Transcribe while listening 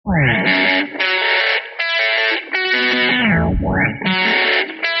Hey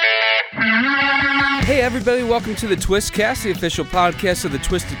everybody, welcome to the Twistcast, the official podcast of the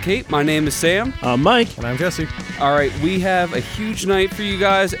Twisted Cape. My name is Sam. I'm Mike. And I'm Jesse. All right, we have a huge night for you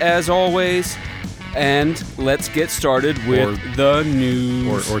guys, as always. And let's get started with the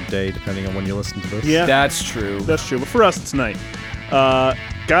news. Or day, depending on when you listen to this. Yeah. That's true. That's true. But for us, it's night.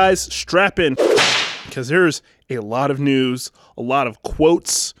 Guys, strap in. Because there's a lot of news, a lot of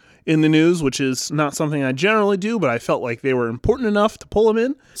quotes in the news, which is not something I generally do, but I felt like they were important enough to pull them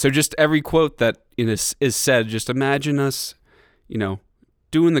in. So just every quote that is said, just imagine us,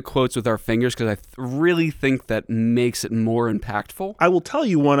 doing the quotes with our fingers, because I really think that makes it more impactful. I will tell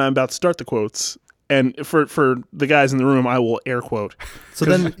you when I'm about to start the quotes. And for the guys in the room, I will air quote. So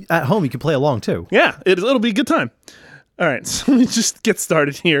then at home, you can play along too. Yeah, it'll be a good time. All right, so let me just get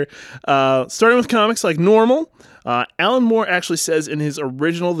started here. Starting with comics like normal, Alan Moore actually says in his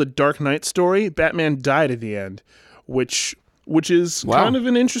original The Dark Knight story, Batman died at the end, which is kind of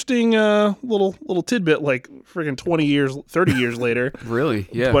an interesting little tidbit, like freaking 20 years, 30 years later. Really?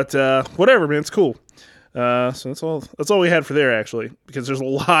 Yeah. But whatever, man, it's cool. So that's all we had for there, actually, because there's a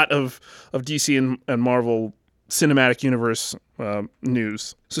lot of DC and Marvel Cinematic Universe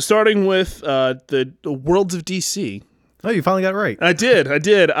news. So starting with the Worlds of DC. Oh, you finally got it right. I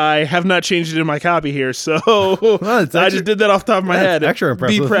did. I have not changed it in my copy here, so I just did that off the top of my head. Extra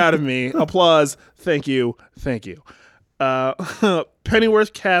impressive. Be proud of me. Applause. Thank you.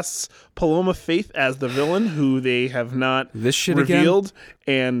 Pennyworth casts Paloma Faith as the villain, who they have not revealed,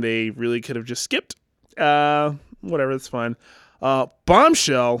 and they really could have just skipped. Whatever, that's fine.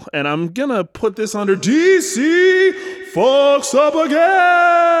 Bombshell, and I'm gonna put this under DC fucks up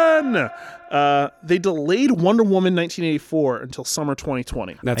again. They delayed Wonder Woman 1984 until summer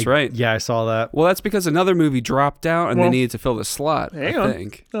 2020. That's right. Yeah, I saw that. Well, that's because another movie dropped out and they needed to fill the slot, I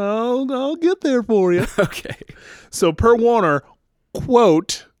think. I'll get there for you. Okay. So per Warner,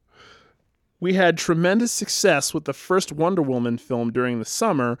 quote, "We had tremendous success with the first Wonder Woman film during the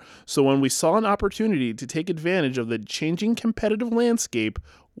summer, so when we saw an opportunity to take advantage of the changing competitive landscape,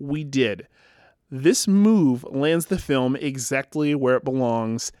 we did. This move lands the film exactly where it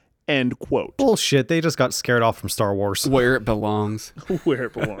belongs." End quote. Bullshit. They just got scared off from Star Wars. Where it belongs. Where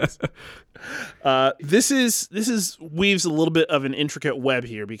it belongs. This weaves a little bit of an intricate web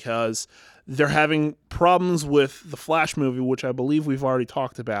here because they're having problems with the Flash movie, which I believe we've already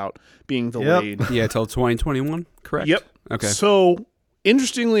talked about being delayed. Yep. Yeah, till 2021, correct? Yep. Okay. So,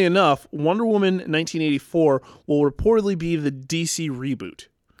 interestingly enough, Wonder Woman 1984 will reportedly be the DC reboot.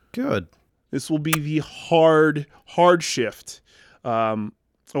 Good. This will be the hard shift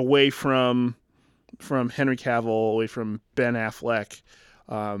away from Henry Cavill, away from Ben Affleck,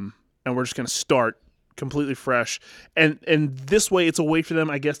 and we're just going to start completely fresh. And this way, it's a way for them,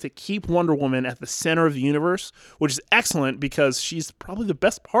 I guess, to keep Wonder Woman at the center of the universe, which is excellent because she's probably the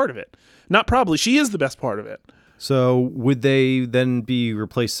best part of it. Not probably, she is the best part of it. So would they then be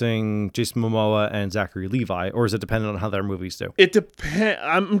replacing Jason Momoa and Zachary Levi, or is it dependent on how their movies do?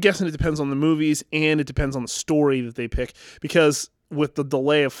 I'm guessing it depends on the movies, and it depends on the story that they pick, because with the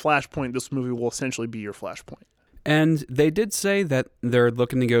delay of Flashpoint, this movie will essentially be your Flashpoint. And they did say that they're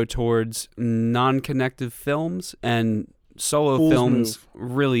looking to go towards non-connected films and solo films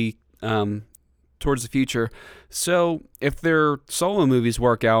really towards the future. So if their solo movies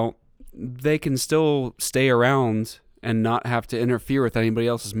work out, they can still stay around and not have to interfere with anybody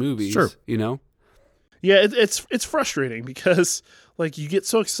else's movies. Sure. Yeah, it's frustrating because like you get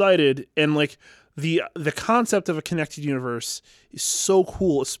so excited and like the concept of a connected universe is so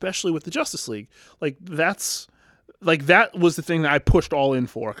cool, especially with the Justice League. That was the thing that I pushed all in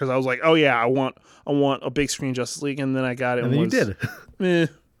for because I was like, oh yeah, I want a big screen Justice League, and then I got it. And then you did.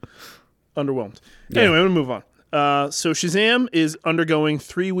 Underwhelmed. Yeah. Anyway, I'm gonna move on. So Shazam is undergoing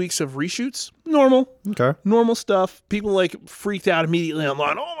 3 weeks of reshoots. Normal stuff. People like freaked out immediately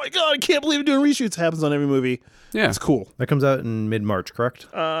online. Oh my god, I can't believe they're doing reshoots. It happens on every movie. Yeah, it's cool. That comes out in mid-March,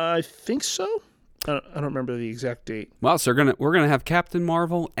 correct? I think so. I don't remember the exact date. Well, so we're gonna have Captain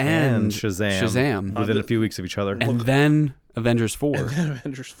Marvel and Shazam within a few weeks of each other, and then Avengers 4.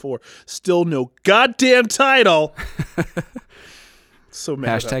 Avengers 4. Still no goddamn title. So mad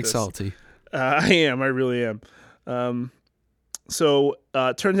about Hashtag this. salty. I really am. So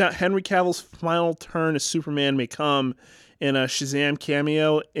turns out Henry Cavill's final turn as Superman may come in a Shazam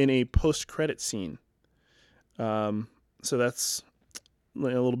cameo in a post-credit scene. So that's a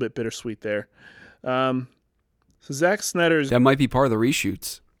little bit bittersweet there. So Zack Snyder's... That might be part of the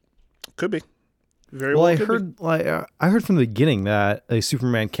reshoots. Could be. Very well. I heard from the beginning that a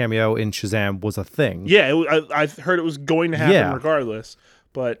Superman cameo in Shazam was a thing. Yeah, I heard it was going to happen regardless.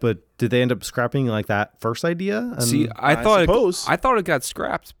 But did they end up scrapping like that first idea? And See, I thought it got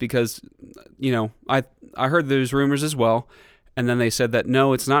scrapped because, I heard those rumors as well, and then they said that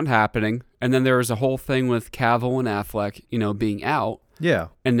no, it's not happening, and then there was a whole thing with Cavill and Affleck, being out, yeah,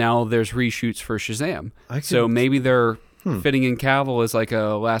 and now there's reshoots for Shazam. So maybe they're fitting in Cavill as like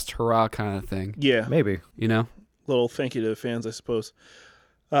a last hurrah kind of thing. yeah, maybe. Little thank you to the fans, I suppose.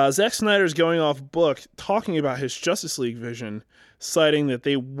 Zack Snyder's going off book talking about his Justice League vision, citing that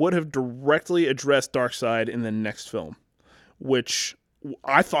they would have directly addressed Darkseid in the next film, which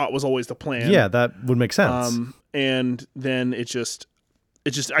I thought was always the plan. Yeah, that would make sense. And then it just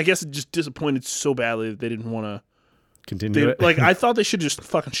I guess it just disappointed so badly that they didn't want to continue it. Like, I thought they should just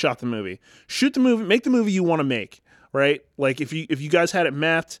fucking shot the movie. Shoot the movie, make the movie you want to make, right? Like, if you guys had it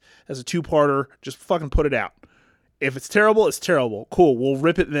mapped as a 2-parter, just fucking put it out. If it's terrible, it's terrible. Cool, we'll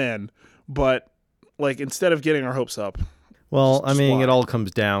rip it then. But, like, instead of getting our hopes up. Well, I mean, why? it all comes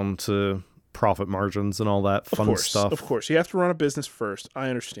down to profit margins and all that fun stuff. Of course. You have to run a business first. I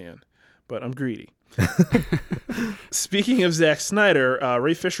understand. But I'm greedy. Speaking of Zack Snyder,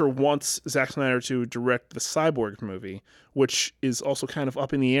 Ray Fisher wants Zack Snyder to direct the Cyborg movie, which is also kind of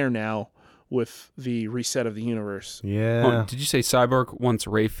up in the air now with the reset of the universe. Yeah. Oh, did you say Cyborg wants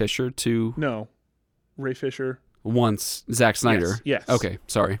Ray Fisher to... No. Ray Fisher... Wants Zack Snyder? Yes. Okay,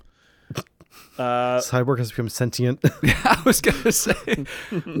 sorry. Cyborg has become sentient. I was going to say,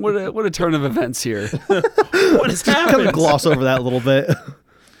 what a turn of events here. What has happened? Kind of gloss over that a little bit.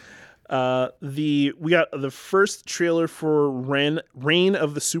 We got the first trailer for Reign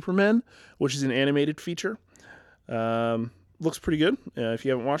of the Supermen, which is an animated feature. Looks pretty good. If you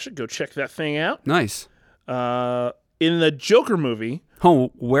haven't watched it, go check that thing out. Nice. In the Joker movie...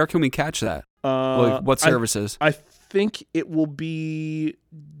 Oh, where can we catch that? Like what services? I think it will be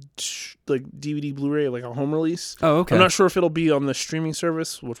like DVD, Blu-ray, like a home release. Oh, okay. I'm not sure if it'll be on the streaming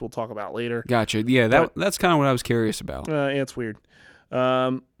service, which we'll talk about later. Gotcha. Yeah, that's kind of what I was curious about. Yeah, it's weird.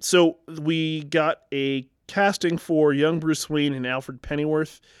 So we got a casting for young Bruce Wayne and Alfred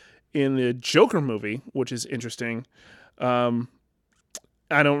Pennyworth in the Joker movie, which is interesting.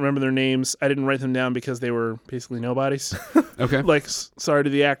 I don't remember their names. I didn't write them down because they were basically nobodies. Okay. Like, sorry to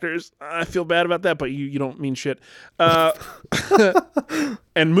the actors. I feel bad about that, but you don't mean shit. And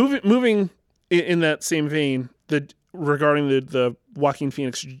moving in that same vein, regarding the Joaquin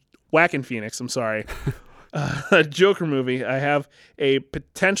Phoenix, I'm sorry, Joker movie, I have a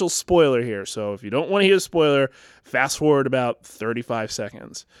potential spoiler here. So if you don't want to hear a spoiler, fast forward about 35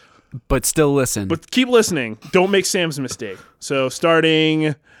 seconds. But still listen. But keep listening. Don't make Sam's mistake. So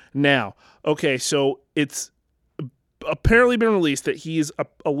starting now. Okay, so it's apparently been released that he's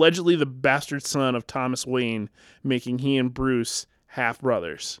allegedly the bastard son of Thomas Wayne, making he and Bruce half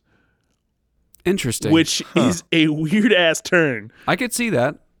brothers. Interesting. Which is a weird ass turn. I could see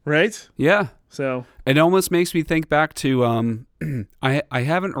that. Right? Yeah. So it almost makes me think back to I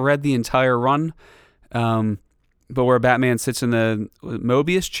haven't read the entire run, but where Batman sits in the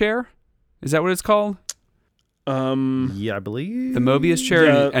Mobius chair, is that what it's called? Yeah, I believe the Mobius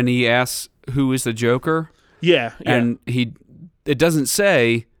chair, and he asks who is the Joker. Yeah. And it doesn't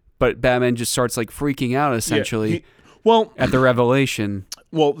say, but Batman just starts like freaking out essentially. At the revelation.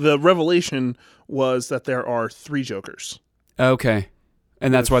 Well, the revelation was that there are 3 Jokers. Okay,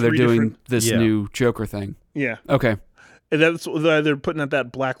 and that's why they're doing this Yeah. new Joker thing. Yeah. Okay. And that's they're putting out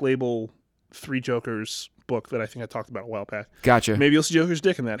that Black Label 3 Jokers book that I think I talked about a while back. Gotcha. Maybe you'll see Joker's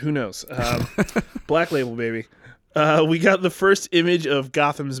dick in that. Who knows? Black Label, baby. We got the first image of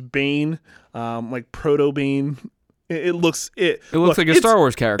Gotham's Bane, like proto Bane. It looks like a Star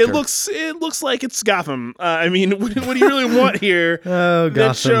Wars character. It looks like it's Gotham. I mean, what do you really want here? Oh, Gotham.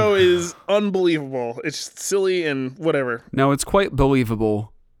 That show is unbelievable. It's just silly and whatever. No, it's quite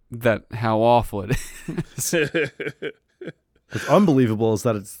believable that how awful it is. What's unbelievable is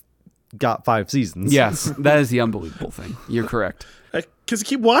that it's got 5 seasons. Yes, that is the unbelievable thing. You're correct. Because I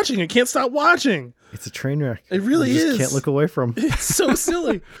keep watching. I can't stop watching. It's a train wreck. It really you just is. Can't look away from. It's so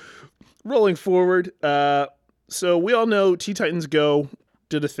silly. Rolling forward. So we all know Teen Titans Go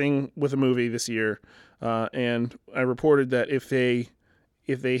did a thing with a movie this year. And I reported that if they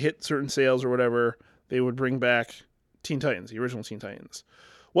hit certain sales or whatever, they would bring back Teen Titans, the original Teen Titans.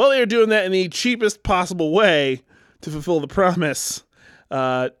 Well, they are doing that in the cheapest possible way to fulfill the promise.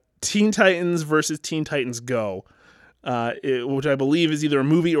 Teen Titans versus Teen Titans Go, which I believe is either a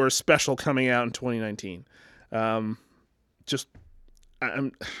movie or a special coming out in 2019.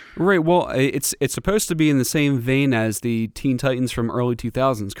 Right. Well, it's supposed to be in the same vein as the Teen Titans from early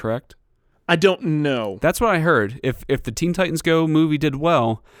 2000s, correct? I don't know. That's what I heard. If the Teen Titans Go movie did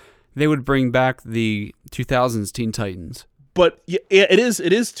well, they would bring back the 2000s Teen Titans. But yeah, it is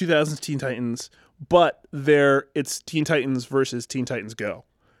 2000's Teen Titans, but it's Teen Titans versus Teen Titans Go.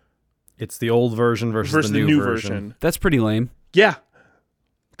 It's the old version versus the new version. That's pretty lame. Yeah.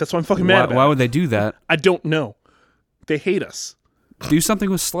 That's why I'm fucking mad about Why it. would they do that? I don't know. They hate us. Do something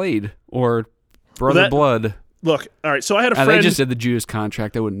with Slade or Brother Blood. Look, all right, so I had a friend... They just did the Judas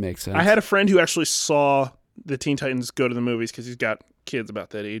contract. That wouldn't make sense. I had a friend who actually saw the Teen Titans go to the movies because he's got kids about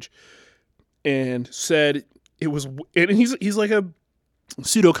that age, and said it was... And he's like a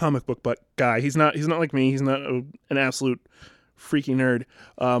pseudo comic book guy. He's not like me. He's not an absolute freaky nerd.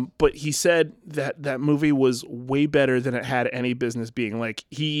 But he said that movie was way better than it had any business being. Like,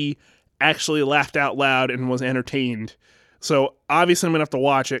 he actually laughed out loud and was entertained. So obviously I'm gonna have to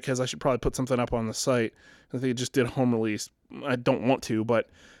watch it because I should probably put something up on the site. I think it just did a home release. I don't want to, but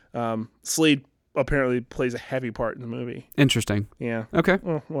Slade apparently plays a heavy part in the movie. Interesting. Yeah. Okay.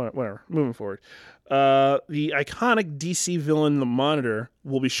 Well, whatever. Moving forward. The iconic DC villain, the Monitor,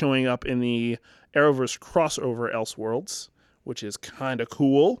 will be showing up in the Arrowverse crossover Elseworlds, which is kind of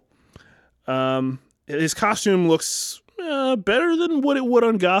cool. His costume looks better than what it would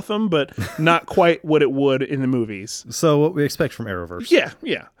on Gotham, but not quite what it would in the movies. So what we expect from Arrowverse. Yeah.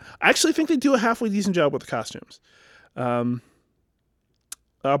 I actually think they do a halfway decent job with the costumes. Birds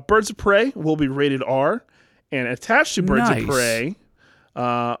of Prey will be rated R, and attached to Birds of Prey,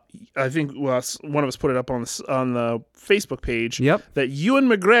 I think one of us put it up on the Facebook page. Yep. That Ewan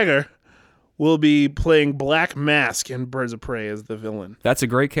McGregor will be playing Black Mask in Birds of Prey as the villain. That's a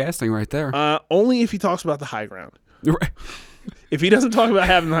great casting right there. Only if he talks about the high ground. Right. If he doesn't talk about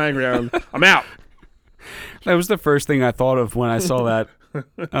having the high ground, I'm out. That was the first thing I thought of when I saw that.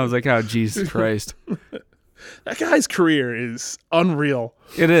 I was like, oh, Jesus Christ. That guy's career is unreal.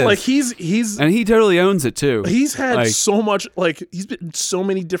 It is. Like he's and he totally owns it too. He's had so much, like he's been so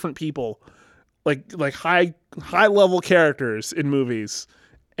many different people, like high level characters in movies,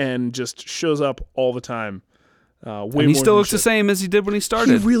 and just shows up all the time. And he still looks the same as he did when he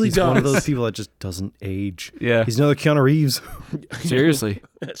started. He really He's does. one of those people that just doesn't age. Yeah. He's another Keanu Reeves. Seriously.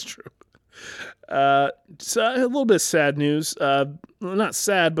 That's true. So a little bit of sad news. Not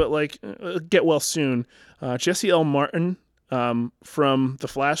sad, but like get well soon. Jesse L. Martin from The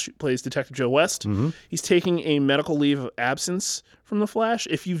Flash, who plays Detective Joe West. Mm-hmm. He's taking a medical leave of absence from The Flash.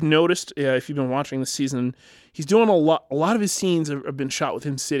 If you've noticed, if you've been watching the season, he's doing a lot. A lot of his scenes have been shot with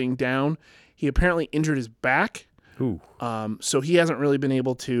him sitting down. He apparently injured his back. Ooh. So he hasn't really been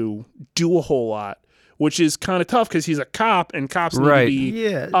able to do a whole lot, which is kind of tough because he's a cop, and cops need to be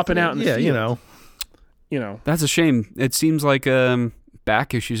up and out in the field. You know. That's a shame. It seems like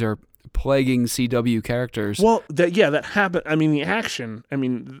back issues are plaguing CW characters. Well, that happened. I mean, the action. I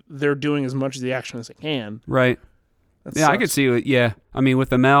mean, they're doing as much of the action as they can. Right. That yeah, sucks. I could see it. Yeah. I mean,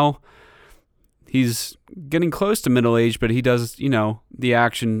 with Amel, he's getting close to middle age, but he does, the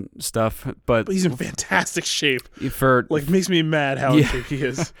action stuff. But he's in fantastic shape. For makes me mad how in shape he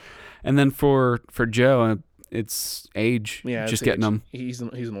is. And then for Joe, it's age. Yeah, just getting him. He's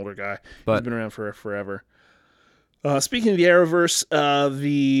an older guy. But he's been around for forever. Speaking of the Arrowverse,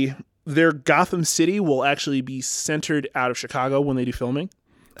 their Gotham City will actually be centered out of Chicago when they do filming.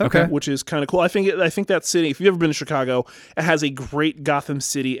 Okay. Which is kind of cool. I think that city, if you've ever been to Chicago, it has a great Gotham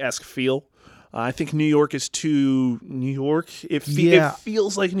City-esque feel. I think New York is too New York. It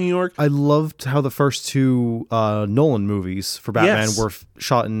feels like New York. I loved how the first two Nolan movies for Batman were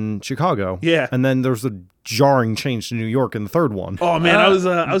shot in Chicago. Yeah. And then there was a jarring change to New York in the third one. Oh man,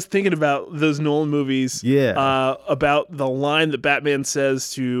 I was thinking about those Nolan movies. Yeah. About the line that Batman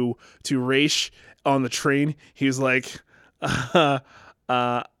says to Ra's on the train. He was like,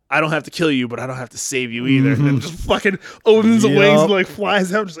 I don't have to kill you, but I don't have to save you either. And then just fucking opens the wings and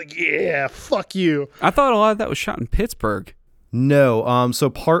flies out. Just like, yeah, fuck you. I thought a lot of that was shot in Pittsburgh. No. So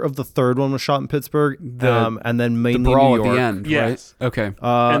part of the third one was shot in Pittsburgh, and then mainly the brawl New York. at the end, yes. Right? Okay.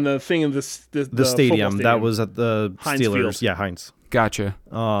 And the thing in the stadium that was at the Heinz Steelers. Field. Yeah, Heinz. Gotcha.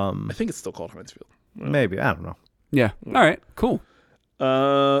 I think it's still called Heinz Field. Maybe, I don't know. Yeah. All right. Cool.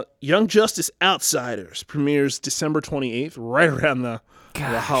 Young Justice Outsiders premieres December 28th, right around the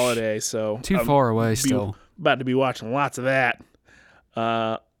holiday. So too far away still. About to be watching lots of that.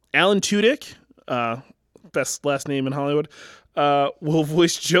 Alan Tudyk, best last name in Hollywood, will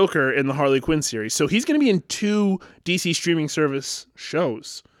voice Joker in the Harley Quinn series. So he's going to be in 2 DC streaming service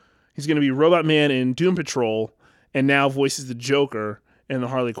shows. He's going to be Robot Man in Doom Patrol, and now voices the Joker in the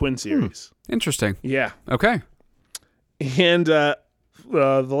Harley Quinn series. Interesting. Yeah. Okay. And the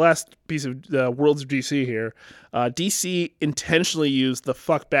last piece of Worlds of DC here, DC intentionally used the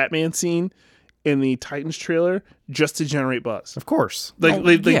 "fuck Batman" scene in the Titans trailer just to generate buzz. Of course. Like,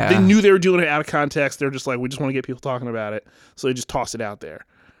 yeah. they knew they were doing it out of context. They're just like, we just want to get people talking about it. So they just tossed it out there,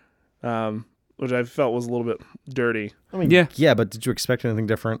 which I felt was a little bit dirty. I mean, Yeah. yeah, but did you expect anything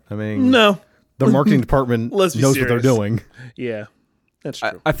different? I mean, No. the marketing department Let's knows be what they're serious. doing. Yeah, that's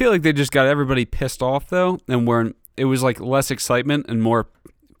true. I feel like they just got everybody pissed off though, and where it was like less excitement and more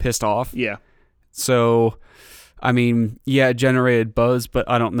pissed off. Yeah. So, I mean, yeah, it generated buzz, but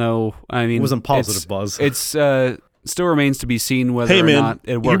I don't know. I mean, It wasn't positive buzz. It's still remains to be seen whether Hey, or man, not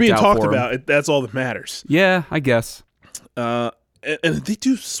it worked you're being out talked for 'em. about. That's all that matters. Yeah, I guess. And they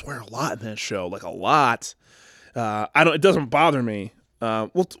do swear a lot in that show, like a lot. It doesn't bother me. I'll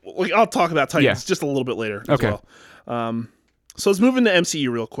talk about Titans Yeah. just a little bit later. Okay. As well. So let's move into MCU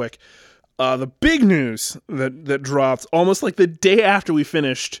real quick. The big news that dropped almost like the day after we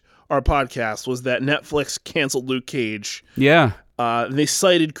finished our podcast was that Netflix canceled Luke Cage. Yeah. They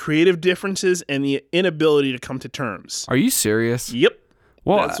cited creative differences and the inability to come to terms. Are you serious? Yep.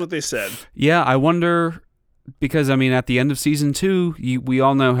 Well, That's what they said. yeah, I wonder because I mean, at the end of season 2, we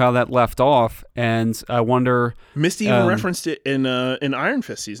all know how that left off, and I wonder. Misty even referenced it in Iron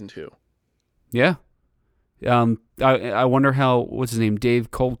Fist season 2. Yeah. I wonder how what's his name, Dave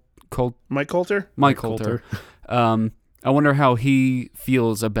Mike Coulter? Mike Coulter. I wonder how he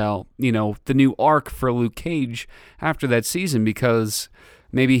feels about, the new arc for Luke Cage after that season, because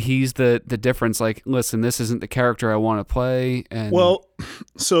maybe he's the difference. Like, listen, this isn't the character I want to play. And Well,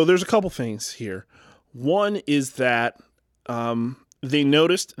 so there's a couple things here. One is that they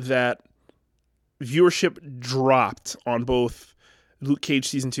noticed that viewership dropped on both Luke Cage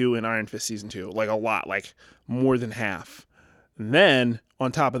season 2 and Iron Fist season 2, like a lot, like more than half. And then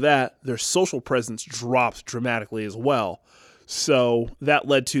on top of that, their social presence dropped dramatically as well. So that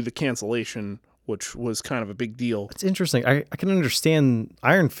led to the cancellation, which was kind of a big deal. It's interesting. I can understand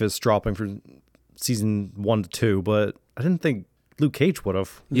Iron Fist dropping from season 1 to 2, but I didn't think Luke Cage would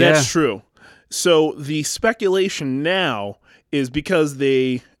have. Yeah. That's true. So the speculation now is because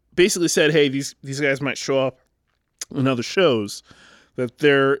they basically said, hey, these guys might show up in other shows, that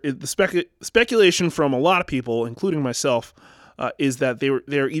the speculation from a lot of people, including myself, is that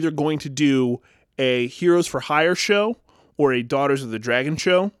they're either going to do a Heroes for Hire show or a Daughters of the Dragon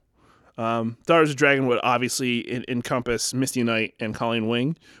show. Daughters of the Dragon would obviously encompass Misty Knight and Colleen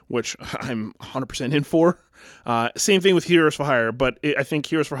Wing, which I'm 100% in for. Same thing with Heroes for Hire, but I think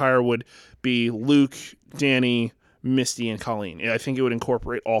Heroes for Hire would be Luke, Danny, Misty, and Colleen. I think it would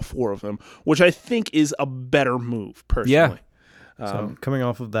incorporate all 4 of them, which I think is a better move, personally. Yeah. So coming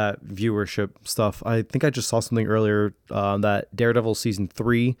off of that viewership stuff, I think I just saw something earlier that Daredevil season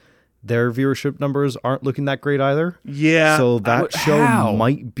 3, their viewership numbers aren't looking that great either. Yeah. So that show How?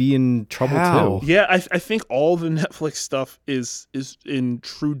 might be in trouble How? too. Yeah, I think all the Netflix stuff is in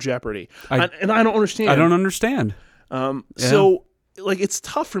true jeopardy, and I don't understand. I don't understand. So like it's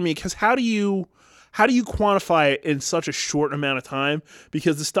tough for me because how do you quantify it in such a short amount of time?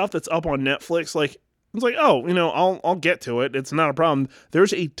 Because the stuff that's up on Netflix, like it's like, I'll get to it. It's not a problem.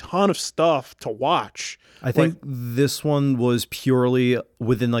 There's a ton of stuff to watch. I think this one was purely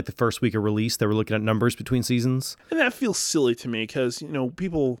within like the first week of release. They were looking at numbers between seasons. And that feels silly to me because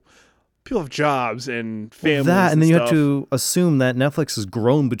people have jobs and families. That, and then you stuff. have to assume that Netflix has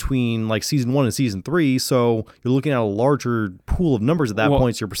grown between like season 1 and season 3, so you're looking at a larger pool of numbers at that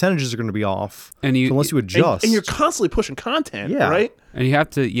point. So your percentages are going to be off. And so unless you adjust, and you're constantly pushing content, Yeah. right? And you have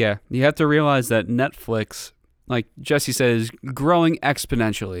to realize that Netflix, like Jesse said, is growing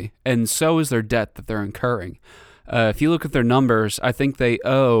exponentially, and so is their debt that they're incurring. If you look at their numbers, I think they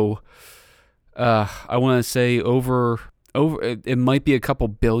owe, I want to say over it might be a couple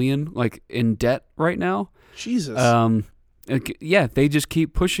billion, like in debt right now. Jesus. They just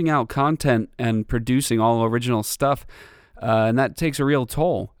keep pushing out content and producing all original stuff, and that takes a real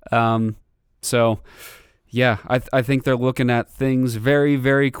toll. Yeah, I think they're looking at things very,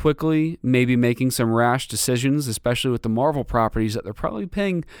 very quickly, maybe making some rash decisions, especially with the Marvel properties that they're probably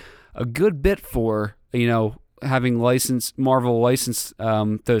paying a good bit for, having Marvel license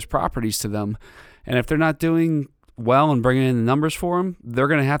those properties to them. And if they're not doing well and bringing in the numbers for them, they're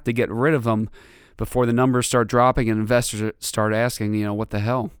going to have to get rid of them before the numbers start dropping and investors start asking, what the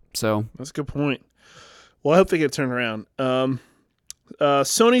hell? So that's a good point. Well, I hope they get turned around.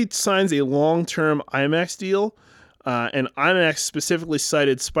 Sony signs a long-term IMAX deal, and IMAX specifically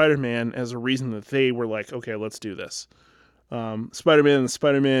cited Spider-Man as a reason that they were like, okay, let's do this. Spider-Man and the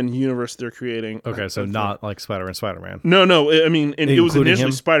Spider-Man universe they're creating. okay, so not like Spider-Man. No, I mean, and it was Including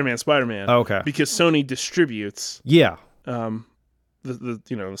initially him? Spider-Man. Oh, okay. Because Sony distributes Yeah.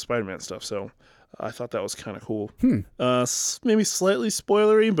 the Spider-Man stuff. So I thought that was kind of cool. Maybe slightly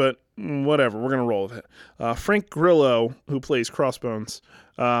spoilery, but whatever. We're going to roll with it. Frank Grillo, who plays Crossbones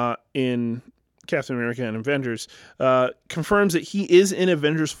in Captain America and Avengers, confirms that he is in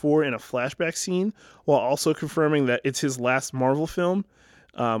Avengers 4 in a flashback scene, while also confirming that it's his last Marvel film,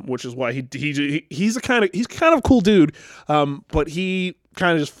 which is why he's kind of a cool dude, but he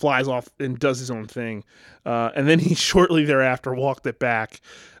kind of just flies off and does his own thing, and then he shortly thereafter walked it back,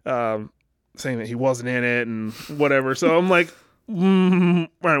 saying that he wasn't in it and whatever. So I'm like, all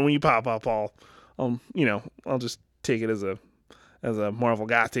right, when you pop up, I'll just take it as a Marvel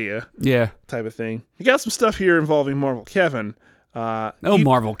got to you, type of thing. You got some stuff here involving Marvel Kevin.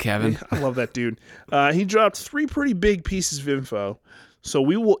 Marvel Kevin. I love that dude. He dropped 3 pretty big pieces of info.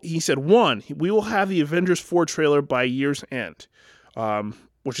 So he said, 1, we will have the Avengers 4 trailer by year's end,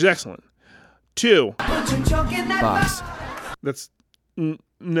 which is excellent. 2, Box.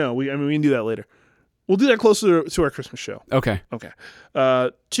 no, we can do that later. We'll do that closer to our Christmas show. Okay.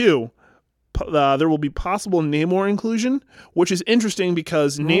 2, there will be possible Namor inclusion, which is interesting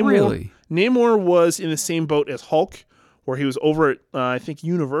because Namor was in the same boat as Hulk, where he was over at, I think,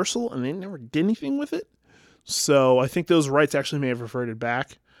 Universal, and they never did anything with it. So I think those rights actually may have reverted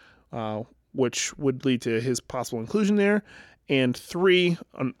back, which would lead to his possible inclusion there. And 3,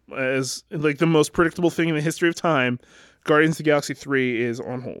 as like the most predictable thing in the history of time, Guardians of the Galaxy 3 is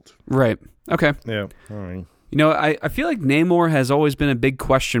on hold. Right. Okay. Yeah. All right. I feel like Namor has always been a big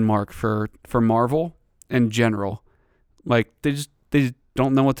question mark for Marvel in general. Like they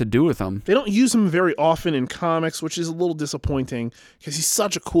don't know what to do with him. They don't use him very often in comics, which is a little disappointing because he's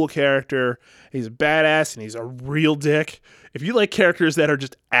such a cool character. He's a badass and he's a real dick. If you like characters that are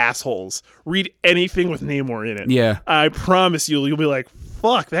just assholes, read anything with Namor in it. Yeah. I promise you'll be like,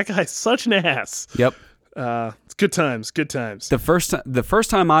 fuck, that guy's such an ass. Yep. It's good times. Good times. The first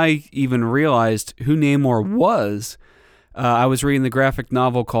time I even realized who Namor was, I was reading the graphic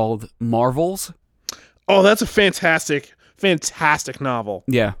novel called Marvels. Oh, that's a fantastic novel.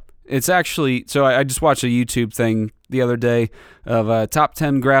 Yeah. It's actually, so I just watched a YouTube thing the other day of top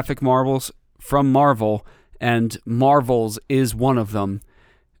 10 graphic marvels from Marvel, and Marvels is one of them.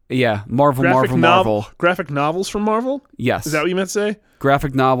 Yeah, Marvel. Graphic novels from Marvel? Yes. Is that what you meant to say?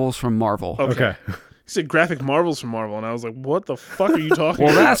 Graphic novels from Marvel. Okay. You said graphic marvels from Marvel, and I was like, what the fuck are you talking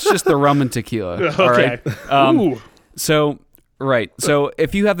Well, about? that's just the rum and tequila. Okay. All right? Ooh. So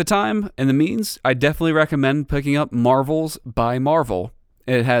if you have the time and the means, I definitely recommend picking up Marvels by Marvel.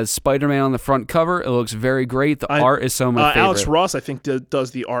 It has Spider-Man on the front cover. It looks very great. The art is so my favorite. Alex Ross, I think,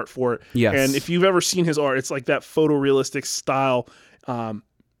 does the art for it. Yes. And if you've ever seen his art, it's like that photorealistic style.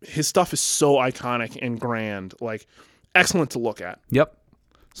 His stuff is so iconic and grand. Like, excellent to look at. Yep.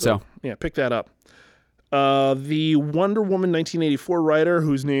 So yeah, pick that up. The Wonder Woman 1984 writer,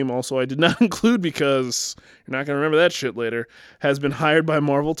 whose name also I did not include because you're not going to remember that shit later, has been hired by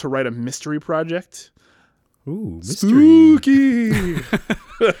Marvel to write a mystery project. Ooh, mystery. Spooky!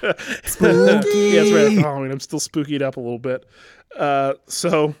 Spooky! Yeah, that's right. Oh, I'm still spookied up a little bit.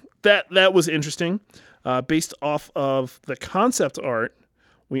 So that was interesting. Based off of the concept art,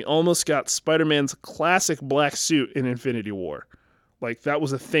 we almost got Spider-Man's classic black suit in Infinity War. Like, that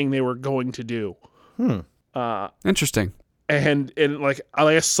was a thing they were going to do. interesting. And like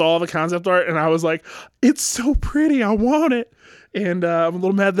I saw the concept art and I was like, it's so pretty, I want it. And I'm a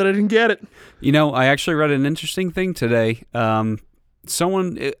little mad that I didn't get it. I actually read an interesting thing today.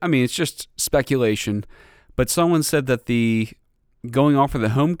 It's just speculation, but someone said that going off of the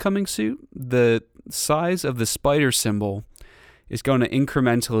Homecoming suit, the size of the spider symbol is going to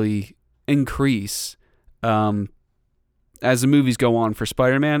incrementally increase as the movies go on for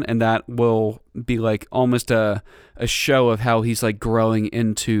Spider-Man, and that will be like almost a show of how he's like growing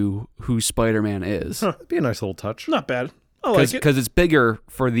into who Spider-Man is. That'd be a nice little touch. Not bad. I like it. Because it's bigger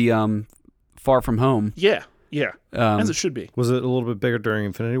for the Far From Home. Yeah. As it should be. Was it a little bit bigger during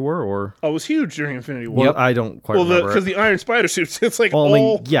Infinity War, or? Oh, it was huge during Infinity War. Well, I don't quite remember. Because the Iron Spider suits, it's like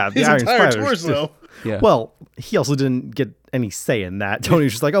the his Iron entire Spider torso. Yeah. Well, he also didn't get any say in that. Tony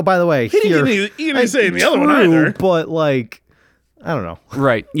was just like, oh, by the way, He didn't say in the other one either. But, like, I don't know.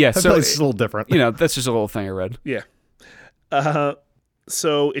 Right. Yeah. So it's a little different. That's just a little thing I read. Yeah.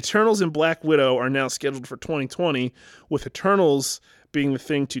 So Eternals and Black Widow are now scheduled for 2020, with Eternals being the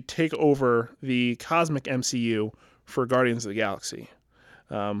thing to take over the cosmic MCU for Guardians of the Galaxy,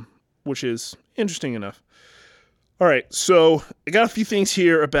 which is interesting enough. All right, so I got a few things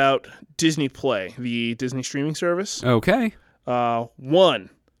here about Disney Play, the Disney streaming service. Okay. 1,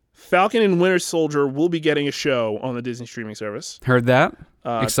 Falcon and Winter Soldier will be getting a show on the Disney streaming service. Heard that.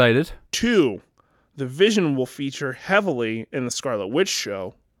 Excited. 2, The Vision will feature heavily in the Scarlet Witch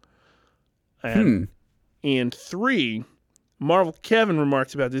show. And in 3, Marvel Kevin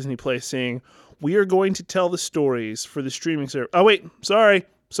remarked about Disney Play saying, "We are going to tell the stories for the streaming service." Oh, wait. Sorry,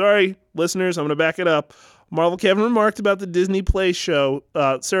 listeners. I'm going to back it up. Marvel Kevin remarked about the Disney Play show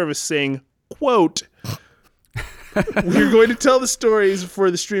service saying, quote, "We're going to tell the stories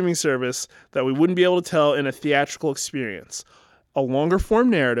for the streaming service that we wouldn't be able to tell in a theatrical experience. A longer form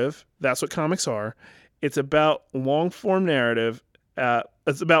narrative, that's what comics are. It's about long form narrative.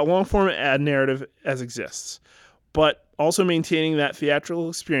 Narrative as exists, but also maintaining that theatrical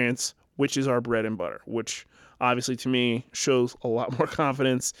experience, which is our bread and butter," which obviously to me shows a lot more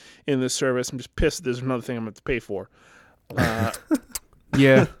confidence in this service. I'm just pissed there's another thing I'm going to pay for.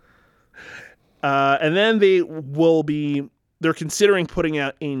 Yeah. And then they're considering putting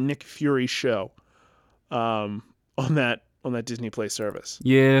out a Nick Fury show on that Disney Play service.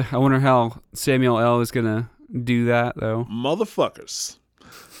 Yeah, I wonder how Samuel L. is going to do that, though. Motherfuckers.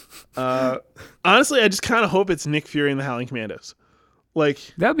 Honestly, I just kind of hope it's Nick Fury and the Howling Commandos. Like,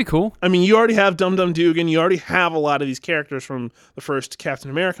 That'd be cool. I mean, you already have Dum Dum Dugan. You already have a lot of these characters from the first Captain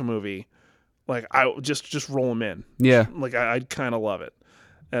America movie. Like, I just roll them in. Yeah. Like, I'd kind of love it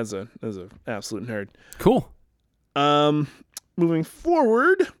as a absolute nerd. Cool. Moving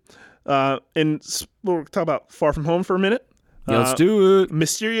forward, and we'll talk about Far From Home for a minute. Yeah, let's do it.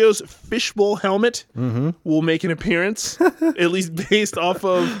 Mysterio's fishbowl helmet will make an appearance, at least based off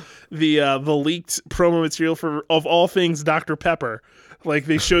of the leaked promo material for, of all things, Dr. Pepper. Like,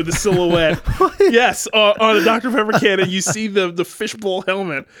 they showed the silhouette. Yes, on a Dr. Pepper can, and you see the fishbowl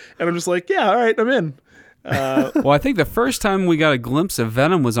helmet, and I'm just like, yeah, all right, I'm in. Well, I think the first time we got a glimpse of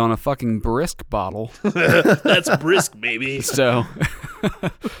Venom was on a fucking Brisk bottle. That's brisk, baby. So,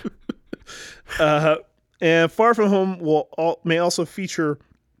 and Far From Home may also feature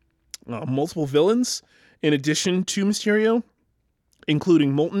multiple villains in addition to Mysterio,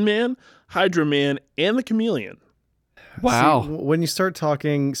 including Molten Man, Hydra Man, and the Chameleon. wow. See, when you start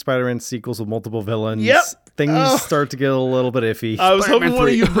talking Spider-Man sequels with multiple villains, Yep. things start to get a little bit iffy. I was hoping one of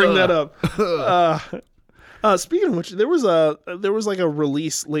 3. you bring that up. Speaking of which, there was like a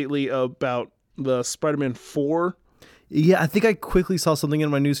release lately about the Spider-Man 4. Yeah, I think I quickly saw something in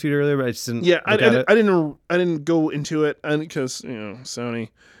my newsfeed earlier, but I just didn't. Yeah, I it. didn't go into it because Sony,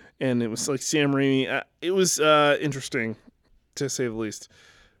 and it was like Sam Raimi. It was interesting, to say the least.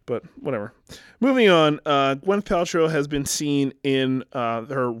 But whatever. Moving on, Gwyneth Paltrow has been seen in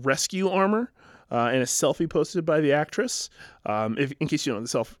her rescue armor and a selfie posted by the actress. In case you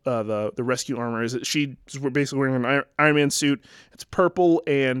don't know, the rescue armor is she's basically wearing an Iron Man suit. It's purple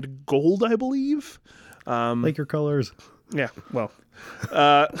and gold, I believe. Like your colors. Yeah, well,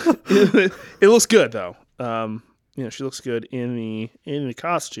 it looks good though. She looks good in the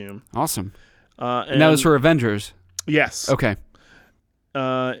costume. Awesome. And And that was for Avengers. Yes. Okay.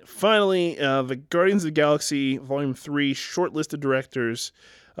 Finally, the Guardians of the Galaxy Volume 3 shortlisted directors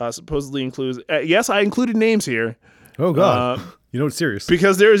supposedly includes. Yes, I included names here. Oh God, you know it's serious.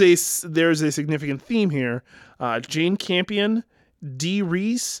 Because there's a significant theme here. Jane Campion, Dee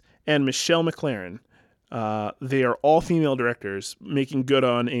Reese, and Michelle McLaren. They are all female directors, making good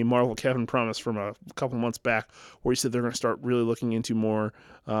on a Marvel Kevin promise from a couple months back, where he said they're going to start really looking into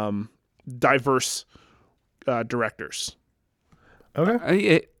diverse directors.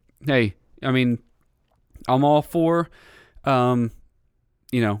 Okay. Hey, I mean, I'm all for, diverse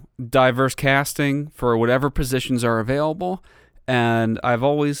casting for whatever positions are available. And I've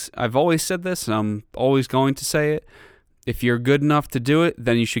always said this, and I'm always going to say it. If you're good enough to do it,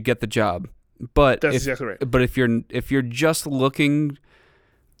 then you should get the job. But That's exactly right. But if you're just looking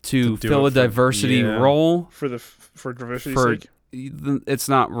to fill a diversity role For diversity's sake, it's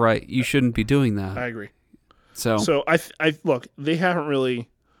not right. You shouldn't be doing that. I agree. So I look, they haven't really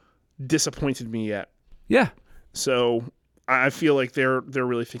disappointed me yet. yeah. So I feel like they're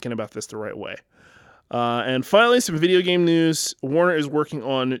really thinking about this the right way. And finally, some video game news. Warner is working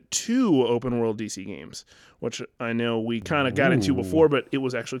on 2 open world DC games, which I know we kind of got into before, but it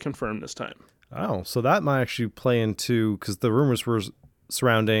was actually confirmed this time. Oh, so that might actually play into, because the rumors were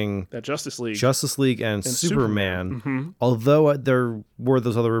surrounding That Justice League and Superman. Mm-hmm. Although there were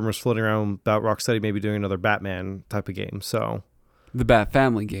those other rumors floating around about Rocksteady maybe doing another Batman type of game. So The Bat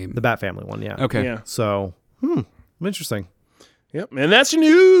Family game. the Bat Family one, yeah. Okay. Yeah. So, interesting. Yep. And that's your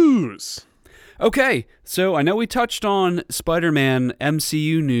news. Okay, so I know we touched on Spider-Man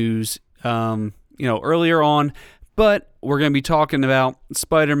MCU news, earlier on, but we're going to be talking about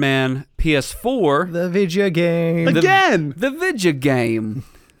Spider-Man PS4, The video game. Again. the video game.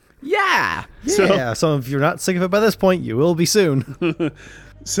 Yeah. Yeah, so if you're not sick of it by this point, you will be soon.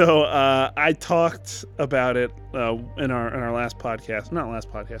 So I talked about it in our last podcast. Not last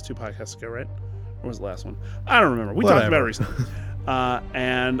podcast, 2 podcasts ago, right? Or was the last one? I don't remember. We talked about it recently.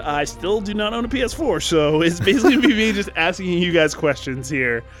 And I still do not own a PS4, so it's basically me just asking you guys questions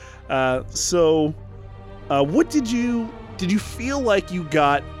here. So what did you feel like you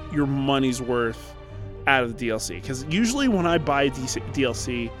got your money's worth out of the DLC? Because usually when I buy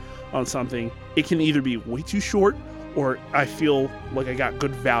DLC on something, it can either be way too short or I feel like I got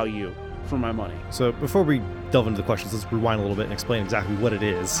good value for my money. So before we delve into the questions, let's rewind a little bit and explain exactly what it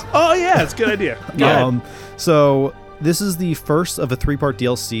is. Oh yeah, it's a good idea. So this is the first of a 3-part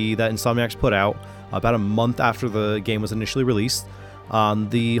DLC that Insomniac's put out about a month after the game was initially released.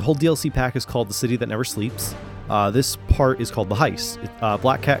 The whole DLC pack is called The City That Never Sleeps. This part is called The Heist.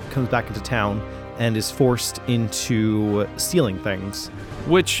 Black Cat comes back into town and is forced into stealing things.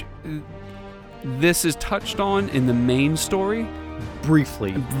 Which this is touched on in the main story.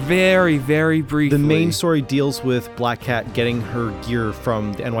 Briefly. Very, very briefly. The main story deals with Black Cat getting her gear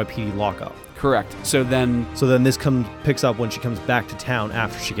from the NYPD lockup. Correct. So then this picks up when she comes back to town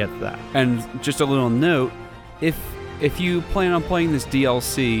after she gets that. And just a little note, if you plan on playing this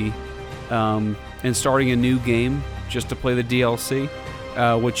DLC and starting a new game just to play the DLC,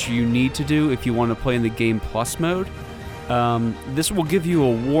 which you need to do if you want to play in the Game Plus mode, this will give you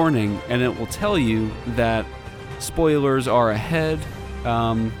a warning and it will tell you that spoilers are ahead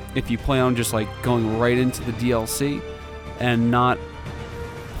if you plan on just like going right into the DLC and not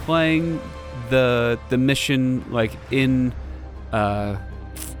playing the mission like in I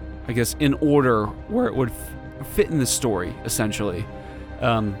guess in order where it would fit in the story essentially.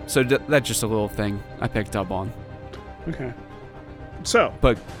 So that's just a little thing I picked up on. Okay. So,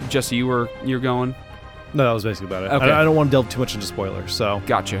 but Jesse, you're going. No, that was basically about it. Okay. I don't want to delve too much into spoilers. So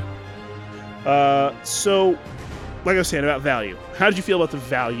gotcha. So, like I was saying about value, how did you feel about the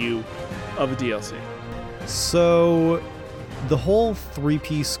value of the DLC? So, the whole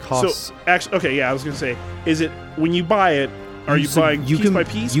 3-piece costs. So, actually, okay, yeah, I was gonna say, is it when you buy it? Are you buying piece by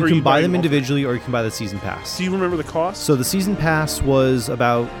piece? You or can buy buying them multiple? individually, or you can buy the season pass. Do you remember the cost? So the season pass was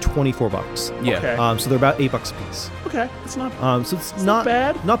about $24. Yeah. Okay. So they're about $8 a piece. Okay, it's not. So it's not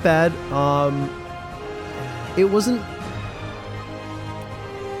bad. Not bad. It wasn't.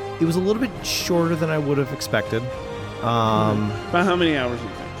 It was a little bit shorter than I would have expected. About how many hours do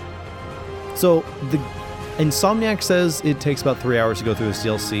you think? So the Insomniac says it takes about 3 hours to go through this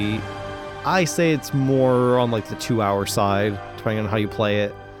DLC. I say it's more on like the 2-hour side, depending on how you play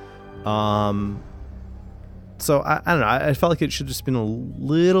it. So I don't know. I felt like it should have just been a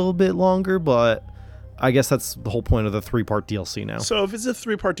little bit longer, but I guess that's the whole point of the 3-part DLC now. So if it's a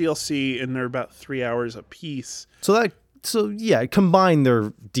 3-part DLC and they're about 3 hours a piece. So yeah, combined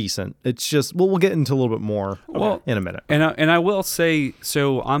they're decent. It's just we'll get into a little bit more in a minute. And I will say,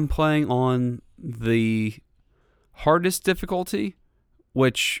 so I'm playing on the hardest difficulty,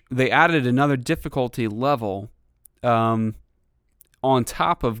 which they added another difficulty level on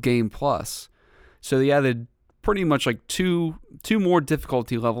top of Game Plus. So they added pretty much like two more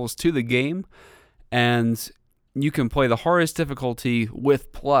difficulty levels to the game, and you can play the hardest difficulty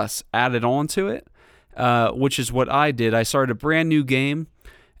with Plus added onto it, which is what I did. I started a brand new game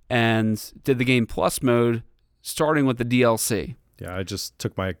and did the Game Plus mode, starting with the DLC. Yeah, I just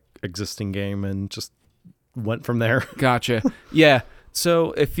took my existing game and just went from there. Gotcha. Yeah.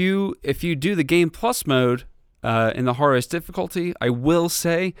 So if you do the Game Plus mode in the hardest difficulty, I will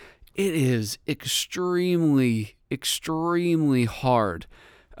say it is extremely, extremely hard.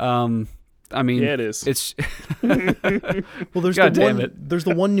 I mean, yeah, it is. It's well, there's there's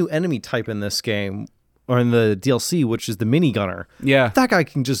the one new enemy type in this game or in the DLC, which is the minigunner. Yeah, that guy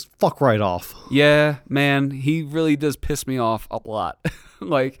can just fuck right off. Yeah, man, he really does piss me off a lot.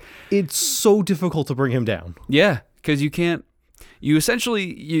 Like, it's so difficult to bring him down. Yeah, because you can't. You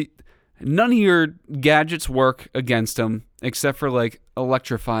essentially none of your gadgets work against him except for like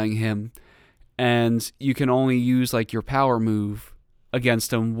electrifying him, and you can only use like your power move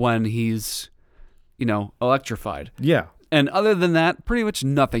against him when he's, electrified. Yeah. And other than that, pretty much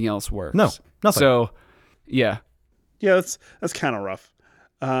nothing else works. No, nothing. So, yeah. Yeah, that's kind of rough.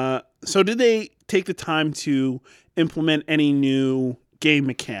 So did they take the time to implement any new game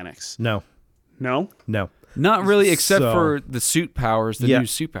mechanics? No. No? No. Not really, except for the suit powers, new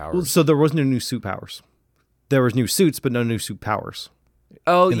suit powers. So there was no new suit powers. There was new suits, but no new suit powers.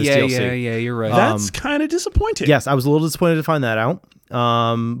 Oh, yeah, DLC. You're right. That's kind of disappointing. Yes, I was a little disappointed to find that out.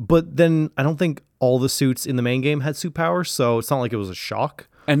 But then I don't think all the suits in the main game had suit powers, so it's not like it was a shock.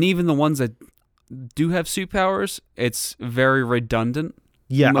 And even the ones that do have suit powers, it's very redundant.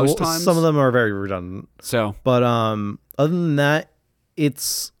 Yeah, most times. Some of them are very redundant. So, but other than that,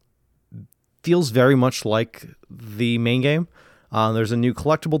 it's feels very much like the main game. There's a new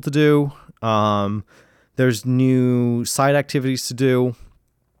collectible to do. There's new side activities to do.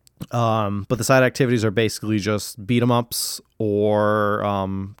 But the side activities are basically just beat 'em ups or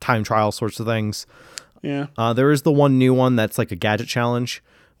time trial sorts of things. Yeah. There is the one new one that's like a gadget challenge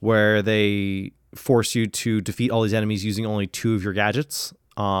where they force you to defeat all these enemies using only 2 of your gadgets.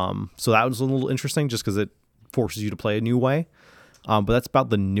 So that was a little interesting just because it forces you to play a new way. But that's about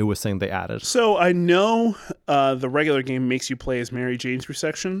the newest thing they added. So I know the regular game makes you play as Mary Jane through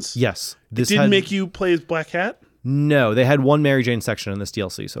sections. Yes. This didn't make you play as Black Cat? No, they had one Mary Jane section in this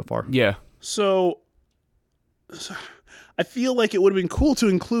DLC so far. Yeah. So I feel like it would have been cool to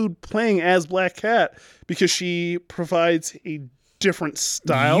include playing as Black Cat because she provides a different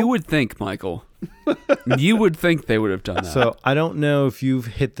style. You would think, Michael. You would think they would have done that. So I don't know if you've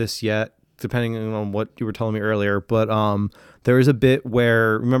hit this yet, depending on what you were telling me earlier, but there is a bit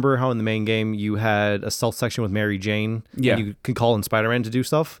where, remember how in the main game you had a stealth section with Mary Jane? Yeah. And you can call in Spider-Man to do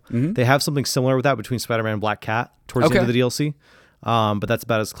stuff? Mm-hmm. They have something similar with that between Spider-Man and Black Cat towards the end of the DLC. But that's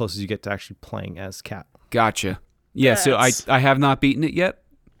about as close as you get to actually playing as Cat. Gotcha. Yeah, so I have not beaten it yet.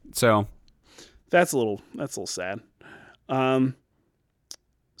 So that's a little sad.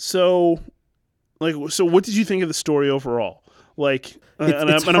 So what did you think of the story overall? Like,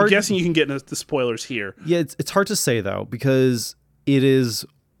 I'm guessing you can get into the spoilers here. Yeah, it's hard to say, though, because it is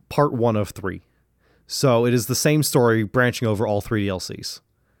part 1 of 3. So it is the same story branching over all 3 DLCs,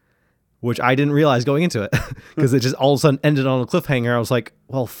 which I didn't realize going into it because it just all of a sudden ended on a cliffhanger. I was like,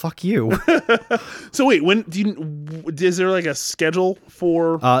 well, fuck you. So wait, is there like a schedule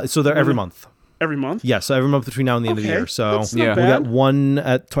for... So they're every month. Every month? Yeah, so every month between now and the end of the year. So that's not we got one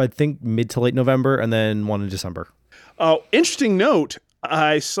at, I think, mid to late November and then one in December. Interesting note.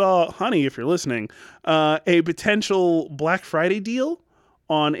 I saw, honey, if you're listening, a potential Black Friday deal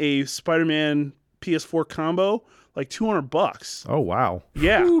on a Spider-Man PS4 combo, like $200. Oh, wow.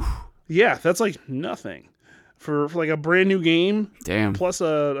 Yeah. Whew. Yeah, that's like nothing for like a brand new game. Damn. Plus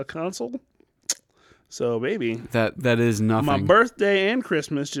a console. So, baby. That is nothing. My birthday and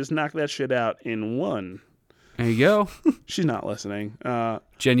Christmas just knocked that shit out in one. There you go. She's not listening.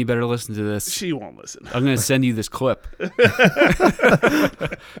 Jen, you better listen to this. She won't listen. I'm going to send you this clip.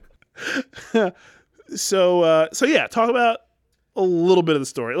 So yeah, talk about a little bit of the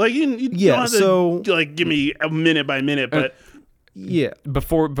story. Like you don't have to, like give me a minute by minute, but yeah.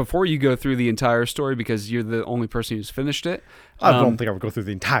 Before you go through the entire story, because you're the only person who's finished it. I don't think I would go through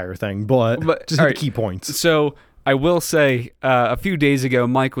the entire thing, but just the key points. So I will say, a few days ago,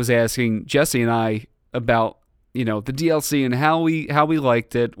 Mike was asking Jesse and I about the DLC and how we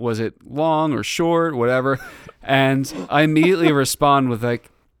liked it. Was it long or short, whatever? And I immediately respond with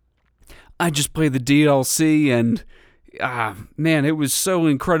like, I just played the DLC and man, it was so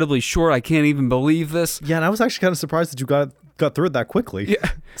incredibly short. I can't even believe this. Yeah, and I was actually kind of surprised that you got through it that quickly. Yeah,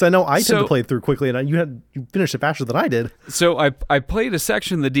 because I know I tend to play it through quickly, and you finished it faster than I did. So I played a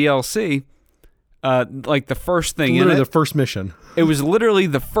section of the DLC. Like the first thing literally in it. The first mission. It was literally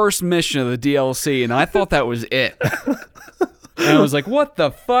the first mission of the DLC, and I thought that was it. And I was like, what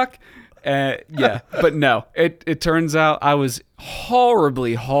the fuck? Yeah, but no. It turns out I was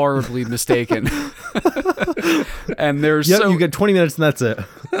horribly, horribly mistaken. And there's you get 20 minutes and that's it.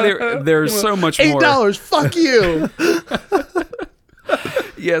 There's so much more. $8, fuck you!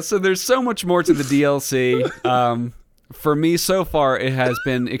 Yeah, so there's so much more to the DLC. For me, so far, it has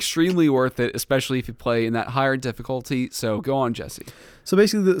been extremely worth it, especially if you play in that higher difficulty. So go on, Jesse. So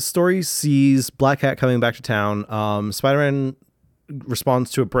basically, the story sees Black Cat coming back to town. Spider-Man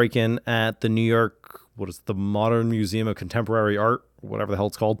responds to a break-in at the New York, the Modern Museum of Contemporary Art, whatever the hell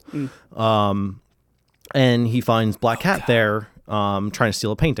it's called. And he finds Black Cat there trying to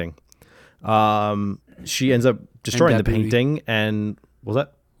steal a painting. She ends up destroying the painting, and... Was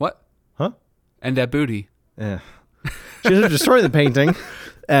that? What? Huh? And that booty. Yeah. She ends up destroying the painting,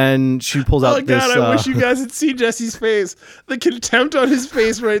 and she pulls out this... Oh, God, I wish you guys had seen Jesse's face. The contempt on his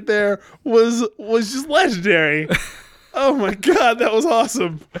face right there was just legendary. Oh, my God, that was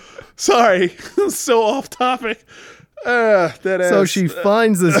awesome. Sorry. So off topic. So she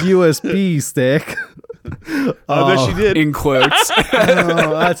finds this USB stick. I bet she did. In quotes.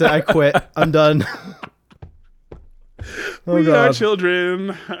 Oh, that's it. I quit. I'm done. Oh, we God. are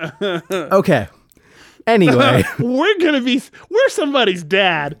children. Okay. Anyway. We're somebody's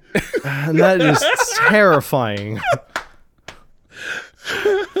dad. And that is terrifying.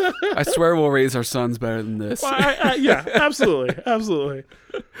 I swear we'll raise our sons better than this. Yeah, absolutely. Absolutely.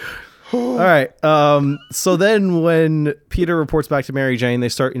 All right. So then when Peter reports back to Mary Jane, they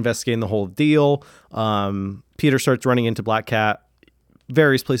start investigating the whole deal. Peter starts running into Black Cat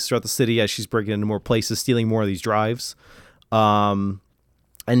various places throughout the city as she's breaking into more places, stealing more of these drives. And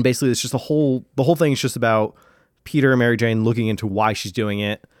basically, it's just the whole thing is just about Peter and Mary Jane looking into why she's doing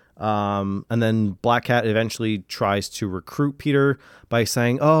it. And then Black Cat eventually tries to recruit Peter by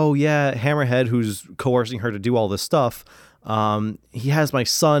saying, "Oh yeah, Hammerhead, who's coercing her to do all this stuff, he has my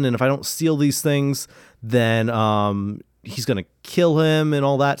son, and if I don't steal these things, then he's gonna kill him and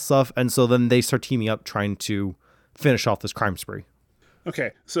all that stuff." And so then they start teaming up, trying to finish off this crime spree.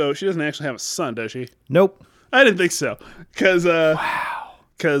 Okay, so she doesn't actually have a son, does she? Nope. I didn't think so. Because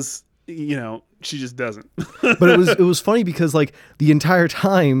she just doesn't. But it was funny because like the entire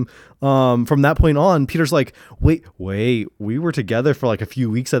time from that point on, Peter's like, wait, we were together for like a few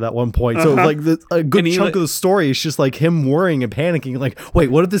weeks at that one point. So like a good chunk of the story is just like him worrying and panicking, like,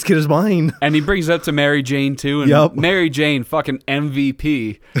 wait, what if this kid is mine? And he brings it up to Mary Jane too, and Yep. Mary Jane, fucking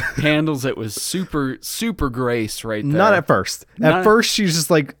MVP, handles it with super grace right there. Not at first. At first, she's just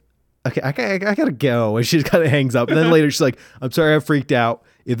like, okay, I gotta go, and she just kind of hangs up. And then later, she's like, I'm sorry, I freaked out.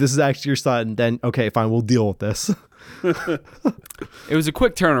 If this is actually your son, then okay, fine, we'll deal with this. It was a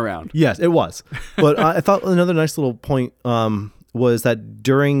quick turnaround. Yes, it was. But I thought another nice little point was that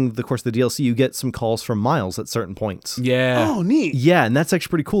during the course of the DLC, you get some calls from Miles at certain points. Yeah. Oh, neat. Yeah, and that's actually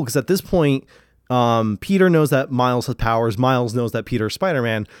pretty cool because at this point, Peter knows that Miles has powers. Miles knows that Peter is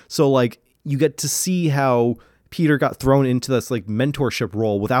Spider-Man. So like you get to see how Peter got thrown into this like mentorship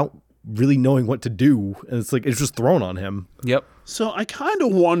role without really knowing what to do, and it's like it's just thrown on him. Yep. So I kind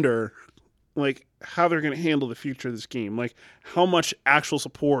of wonder, like, how they're going to handle the future of this game, like how much actual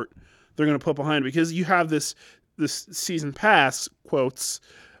support they're going to put behind it, because you have this season pass quotes,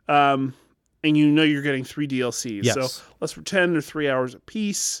 and you're getting 3 DLCs. Yes. So let's pretend they're 3 hours a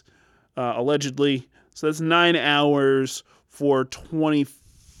piece, allegedly. So that's 9 hours for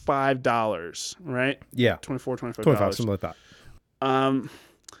 $25, right? Yeah, $25, something like that.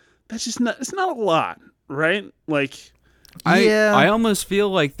 That's just not. It's not a lot, right? Like, I almost feel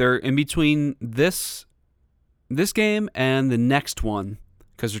like they're in between this game and the next one,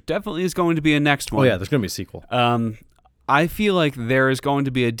 because there definitely is going to be a next one. Oh yeah, there's gonna be a sequel. I feel like there is going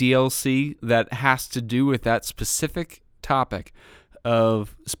to be a DLC that has to do with that specific topic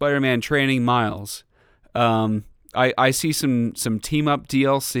of Spider-Man training Miles. I see some team up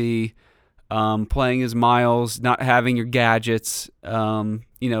DLC, playing as Miles, not having your gadgets,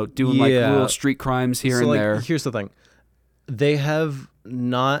 doing like little street crimes here and there. Here's the thing. They have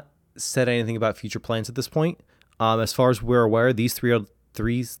not said anything about future plans at this point. As far as we're aware, these three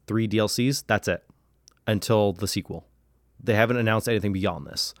DLCs, that's it until the sequel. They haven't announced anything beyond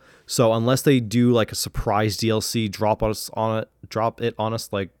this. So unless they do like a surprise DLC, drop it on us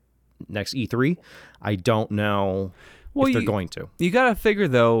like next E3, I don't know if they're going to. You got to figure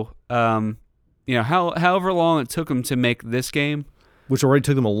though, however long it took them to make this game, which already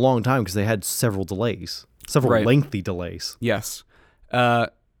took them a long time because they had several lengthy delays. Yes.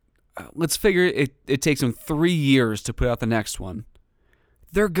 Let's figure it takes them 3 years to put out the next one.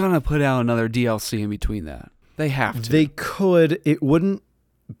 They're going to put out another DLC in between that. They have to. They could. It wouldn't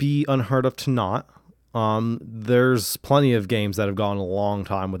be unheard of to not. There's plenty of games that have gone a long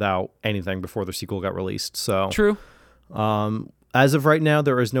time without anything before their sequel got released. So true. As of right now,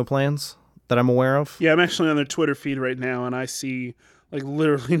 there is no plans that I'm aware of. Yeah, I'm actually on their Twitter feed right now, and I see like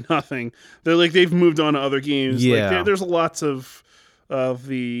literally nothing. They're like they've moved on to other games. Yeah, like, there's lots of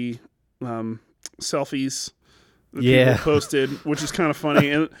the selfies that people posted, which is kind of funny,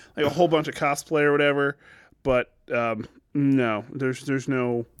 and like a whole bunch of cosplay or whatever. But no, there's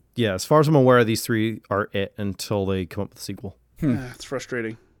no. Yeah, as far as I'm aware, these 3 are it until they come up with a sequel. It's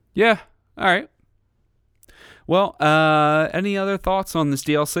frustrating. Yeah. All right. Well, any other thoughts on this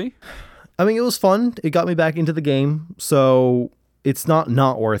DLC? I mean, it was fun. It got me back into the game, so it's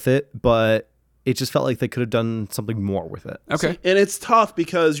not worth it, but it just felt like they could have done something more with it. Okay. And it's tough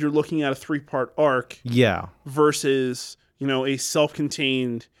because you're looking at a 3-part arc. Yeah. Versus, a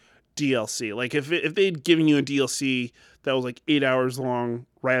self-contained DLC. Like if they'd given you a DLC that was like 8 hours long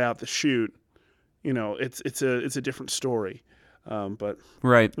right out the chute, it's a different story. But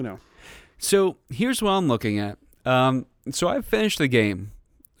right. So here's what I'm looking at. So I finished the game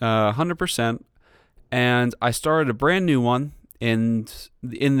 100%, and I started a brand new one in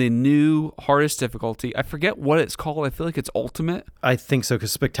the new hardest difficulty. I forget what it's called. I feel like it's Ultimate. I think so,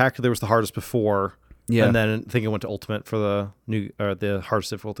 because Spectacular was the hardest before. Yeah. And then I think it went to Ultimate for the hardest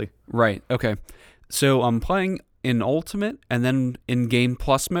difficulty. Right. Okay. So I'm playing in Ultimate and then in Game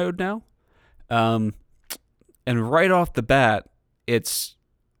Plus mode now. And right off the bat, it's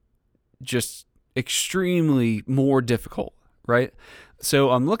just extremely more difficult right?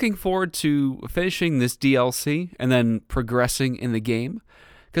 So I'm looking forward to finishing this DLC and then progressing in the game,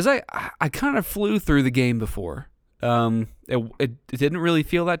 because I kind of flew through the game before. It didn't really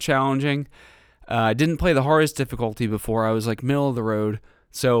feel that challenging. I didn't play the hardest difficulty before. I was like middle of the road.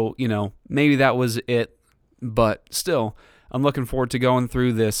 So, maybe that was it. But still, I'm looking forward to going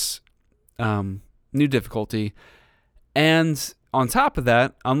through this new difficulty. And on top of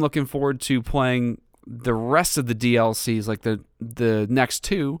that, I'm looking forward to playing the rest of the DLCs, like the next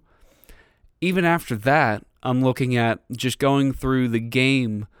two. Even after that, I'm looking at just going through the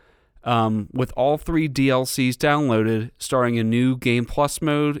game with all 3 DLCs downloaded, starting a new Game Plus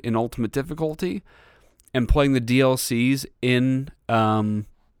mode in Ultimate Difficulty, and playing the DLCs in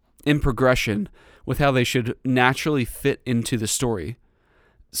progression with how they should naturally fit into the story.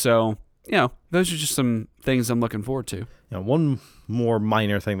 So, those are just some things I'm looking forward to. One more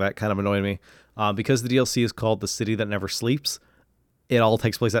minor thing that kind of annoyed me, because the DLC is called The City That Never Sleeps, it all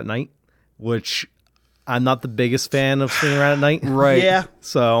takes place at night, which I'm not the biggest fan of sitting around at night. Right. Yeah.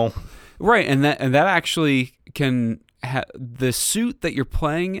 So. Right, and that actually can the suit that you're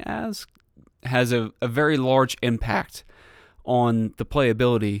playing as has a very large impact on the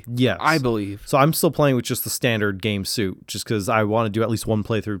playability. Yes, I believe. So I'm still playing with just the standard game suit, just because I want to do at least one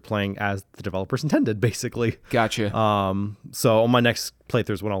playthrough playing as the developers intended, basically. Gotcha. So on my next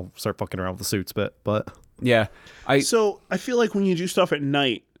playthrough is when I'll start fucking around with the suits, but yeah, So I feel like when you do stuff at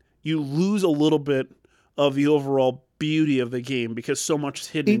night, you lose a little bit of the overall beauty of the game because so much is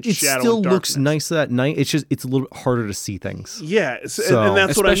hidden in it shadow and still darkness. looks nice at night. It's a little bit harder to see things. Yeah, So- and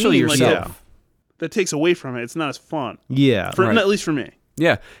that's what I especially mean. Like, yourself. that takes away from it. It's not as fun. Yeah. Right. At least for me.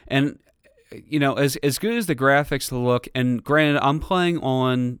 Yeah, and as good as the graphics look, and granted, I'm playing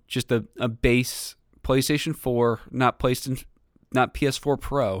on just a base PlayStation 4, not PS4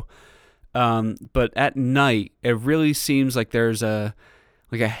 Pro. But at night, it really seems like there's a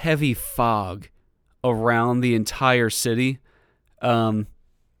heavy fog around the entire city. It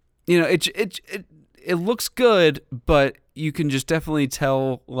looks good, but you can just definitely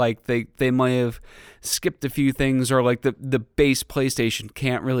tell like they might have skipped a few things, or like the base PlayStation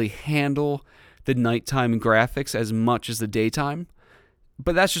can't really handle the nighttime graphics as much as the daytime.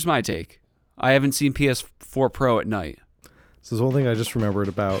 But that's just my take. I haven't seen PS4 Pro at night. So there's one thing I just remembered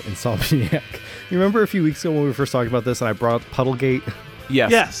about Insomniac. You remember a few weeks ago when we were first talking about this and I brought up Puddlegate?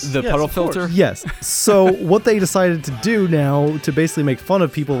 Yes, The yes, puddle of course. filter? Yes. So what they decided to do now to basically make fun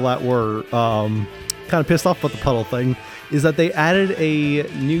of people that were kind of pissed off about the puddle thing is that they added a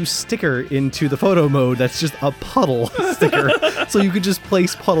new sticker into the photo mode that's just a puddle sticker. So you could just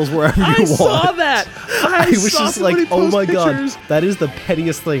place puddles wherever you want. I saw that. I was saw just like, somebody oh post my pictures. god, that is the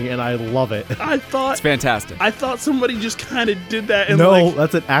pettiest thing, and I love it. It's Fantastic. I thought somebody just kind of did that. And No,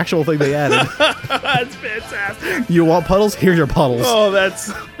 that's an actual thing they added. that's fantastic. You want puddles? Here's your puddles. Oh,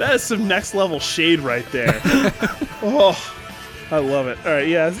 that's some next level shade right there. Oh, I love it. All right,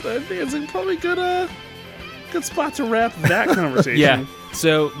 yeah, I think it's probably good spot to wrap that conversation. Yeah.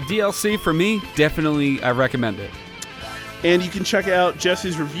 So DLC for me, definitely I recommend it. And you can check out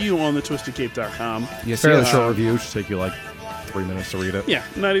Jesse's review on the twistedcape.com. Yes, Fairly yes. short review. It should take you like 3 minutes to read it. Yeah,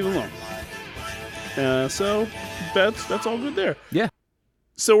 not even long. So that's all good there. Yeah.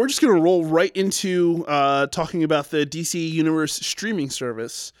 So we're just going to roll right into talking about the DC Universe streaming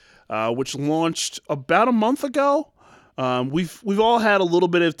service, which launched about a month ago. We've all had a little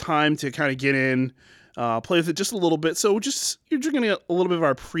bit of time to kind of get in, play with it just a little bit. So you're just going to get a little bit of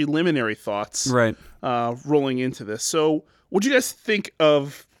our preliminary thoughts, Right. rolling into this. So what do you guys think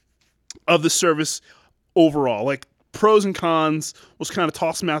of the service overall? Like pros and cons. Let's kind of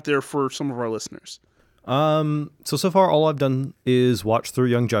toss them out there for some of our listeners. So far, all I've done is watch through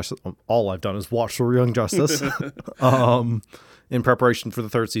Young Justice. In preparation for the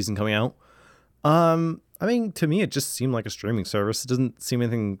third season coming out. I mean, to me, it just seemed like a streaming service. It doesn't seem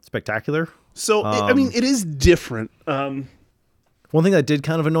anything spectacular. So I mean, it is different. One thing that did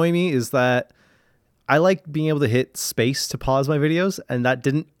kind of annoy me is that I like being able to hit space to pause my videos, and that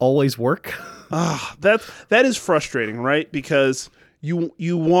didn't always work. That is frustrating, right? Because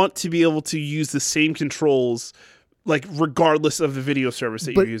you want to be able to use the same controls, like regardless of the video service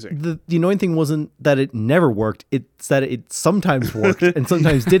that But you're using. the annoying thing wasn't that it never worked. It's that it sometimes worked and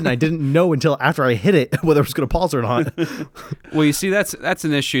sometimes didn't. I didn't know until after I hit it whether it was going to pause or not. Well, you see, that's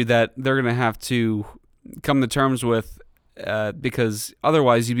an issue that they're going to have to come to terms with, because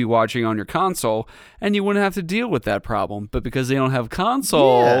otherwise you'd be watching on your console and you wouldn't have to deal with that problem. But because they don't have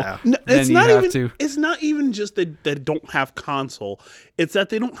console, Yeah. No, then it's you not have even. to. It's not even just that they don't have console. It's that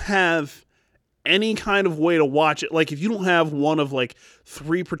they don't have any kind of way to watch it. Like if you don't have one of like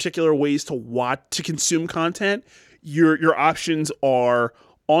 3 particular ways to consume content, your options are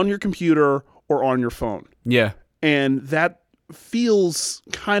on your computer or on your phone. Yeah. And that feels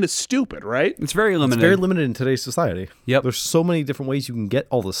kind of stupid, right? It's very limited. It's very limited in today's society. Yep. There's so many different ways you can get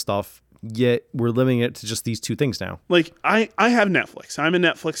all this stuff, yet we're limiting it to just these two things now. Like, I have Netflix. I'm a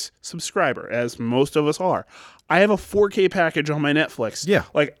Netflix subscriber, as most of us are. I have a 4K package on my Netflix. Yeah.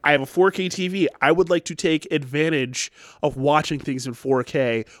 Like, I have a 4K TV. I would like to take advantage of watching things in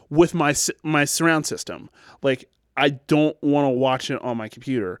 4K with my surround system. Like, I don't want to watch it on my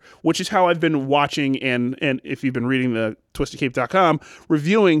computer, which is how I've been watching and if you've been reading the twistedcape.com,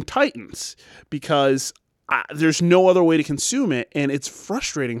 reviewing Titans, because there's no other way to consume it, and it's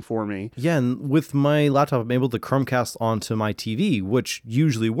frustrating for me. Yeah, and with my laptop, I'm able to Chromecast onto my TV, which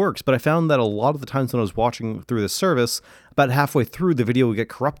usually works, but I found that a lot of the times when I was watching through this service, about halfway through, the video would get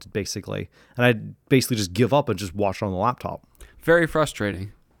corrupted, basically, and I'd basically just give up and just watch it on the laptop. Very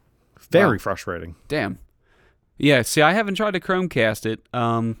frustrating. Very frustrating. Damn. Yeah, see, I haven't tried to Chromecast it.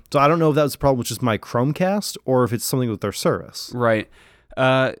 So I don't know if that was a problem with just my Chromecast or if it's something with their service. Right.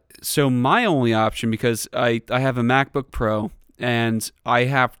 So my only option, because I have a MacBook Pro and I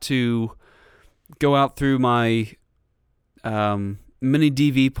have to go out through my mini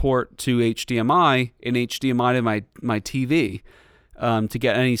DV port to HDMI and HDMI to my TV to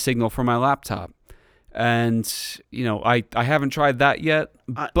get any signal from my laptop. And, you know, I haven't tried that yet,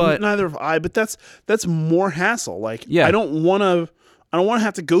 but neither have I, but that's more hassle. Like, yeah. I don't want to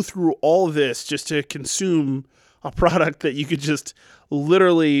have to go through all of this just to consume a product that you could just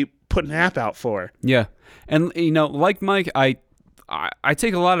literally put an app out for. Yeah. And, you know, like Mike, I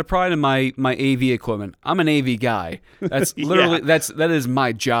take a lot of pride in my AV equipment. I'm an AV guy. That's literally, that is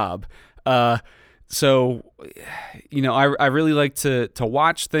my job. So, you know, I really like to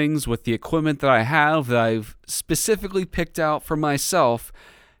watch things with the equipment that I have that I've specifically picked out for myself.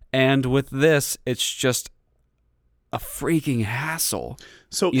 And with this, it's just a freaking hassle.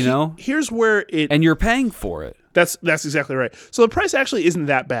 So, you know, here's where it... And you're paying for it. That's exactly right. So the price actually isn't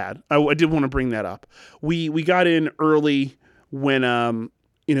that bad. I did want to bring that up. We got in early when,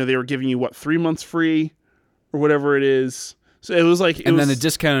 you know, they were giving you, 3 months free or whatever it is. So it was like, then it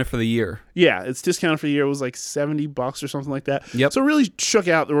discounted for the year. Yeah, it's discounted for the year. It was like $70 or something like that. Yep. So it really shook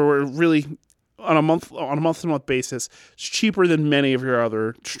out. There were really on a month-to-month basis, it's cheaper than many of your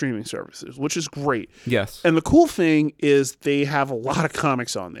other streaming services, which is great. Yes. And the cool thing is they have a lot of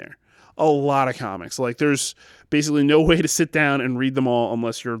comics on there. A lot of comics. Like, there's basically no way to sit down and read them all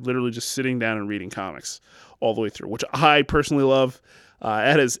unless you're literally just sitting down and reading comics all the way through, which I personally love.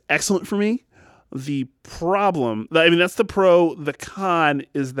 That is excellent for me. The problem, I mean, that's the pro. The con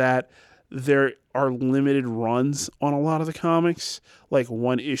is that there are limited runs on a lot of the comics, like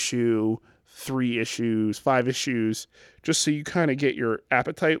 1 issue, 3 issues, 5 issues, just so you kind of get your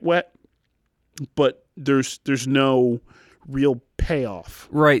appetite whet. But there's no real payoff.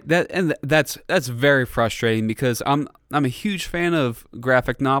 Right. That's very frustrating because I'm a huge fan of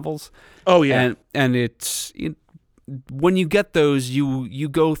graphic novels. Oh yeah. And it's when you get those, you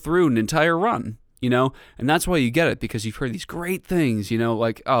go through an entire run. You know, and that's why you get it, because you've heard these great things, you know,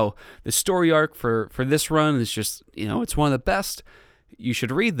 like, oh, the story arc for this run is just, you know, it's one of the best. You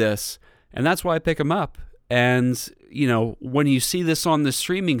should read this. And that's why I pick them up. And, you know, when you see this on the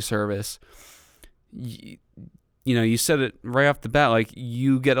streaming service, you know, you said it right off the bat, like,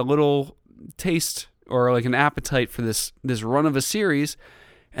 you get a little taste or like an appetite for this run of a series,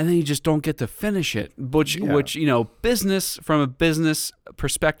 and then you just don't get to finish it, which, you know, from a business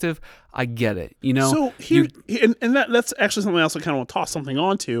perspective, I get it, you know? So that's actually something else I kind of want to toss something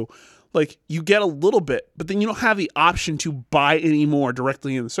onto. Like, you get a little bit, but then you don't have the option to buy any more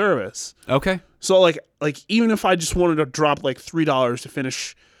directly in the service. Okay. So like even if I just wanted to drop like $3 to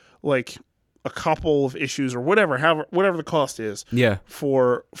finish like a couple of issues or whatever the cost is. Yeah.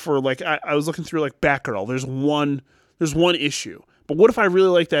 For like, I was looking through like Batgirl. There's one issue. But what if I really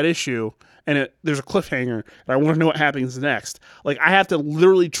like that issue and there's a cliffhanger and I want to know what happens next? Like, I have to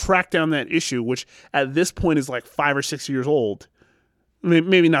literally track down that issue, which at this point is like 5 or 6 years old.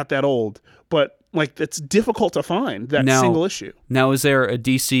 Maybe not that old, but like, it's difficult to find that single issue. Now, is there a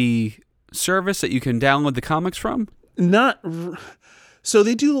DC service that you can download the comics from? So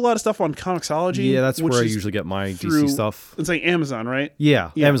they do a lot of stuff on Comixology. Yeah, that's where I usually get my DC stuff. It's like Amazon, right? Yeah,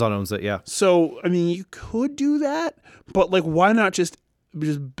 Amazon owns it, yeah. So, I mean, you could do that, but like, why not just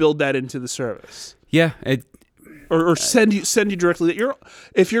build that into the service? Yeah, or send you directly.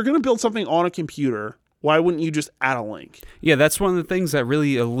 If you're going to build something on a computer, why wouldn't you just add a link? Yeah, that's one of the things that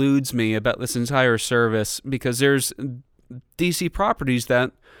really eludes me about this entire service, because there's DC properties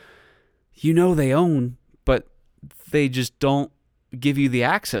that you know they own, but they just don't give you the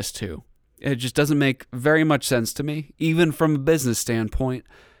access to. It just doesn't make very much sense to me. Even from a business standpoint,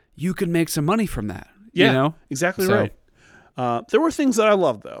 you can make some money from that. Yeah, you know? exactly So- right. There were things that I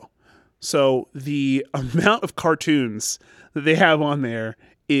loved, though. So the amount of cartoons that they have on there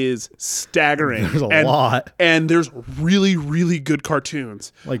is staggering. There's a lot. And there's really, really good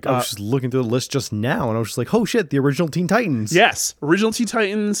cartoons. Like, I was just looking through the list just now, and I was just like, oh shit, the original Teen Titans. Yes, original Teen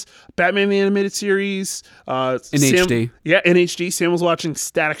Titans, Batman the Animated Series, In HD. Yeah, in HD. Sam was watching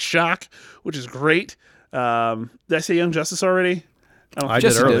Static Shock, which is great. Did I say Young Justice already? I did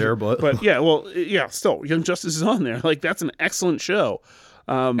Jesse did. earlier, but Yeah, well, yeah, still, Young Justice is on there. Like, that's an excellent show.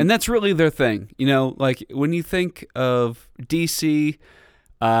 And that's really their thing. You know, like when you think of DC,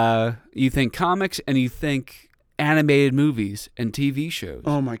 you think comics and you think animated movies and TV shows.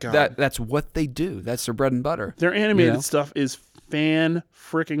 Oh my God. That's what they do. That's their bread and butter. Their animated You know? stuff is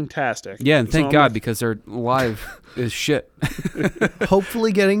fan-freaking-tastic. Yeah, and thank So I'm God like, because their live is shit.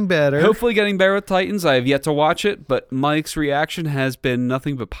 hopefully getting better. Hopefully getting better with Titans. I have yet to watch it, but Mike's reaction has been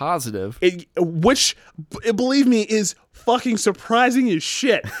nothing but positive. which, believe me, is fucking surprising as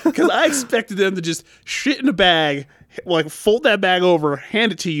shit. Because I expected them to just shit in a bag, like fold that bag over,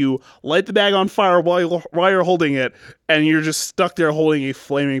 hand it to you, light the bag on fire while you're holding it, and you're just stuck there holding a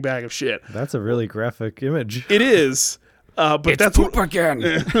flaming bag of shit. That's a really graphic image. It is. But that's poop again.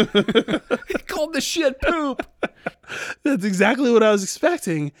 He called the shit poop. That's exactly what I was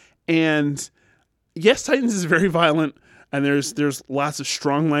expecting. And yes, Titans is very violent, and there's lots of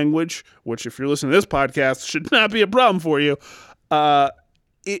strong language, which if you're listening to this podcast should not be a problem for you.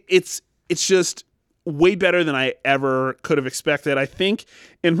 It's just way better than I ever could have expected. I think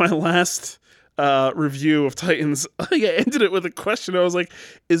in my last review of Titans, I ended it with a question. I was like,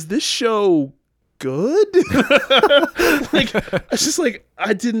 is this show good? Like, it's just like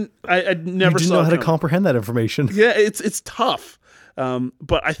I never You didn't saw know it how to coming. comprehend that information. Yeah, it's tough.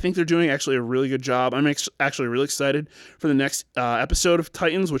 But I think they're doing actually a really good job. I'm actually really excited for the next episode of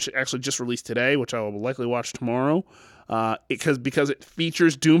Titans, which actually just released today, which I will likely watch tomorrow, because it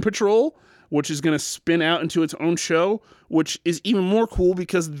features Doom Patrol, which is going to spin out into its own show, which is even more cool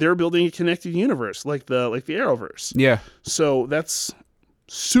because they're building a connected universe like the Arrowverse. Yeah. So that's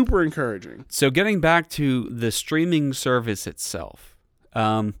super encouraging. So getting back to the streaming service itself.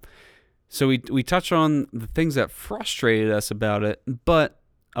 So we touched on the things that frustrated us about it, but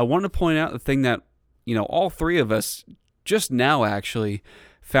I want to point out the thing that, you know, all three of us just now actually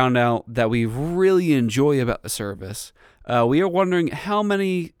found out that we really enjoy about the service. We are wondering how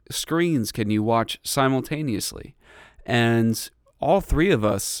many screens can you watch simultaneously? And all three of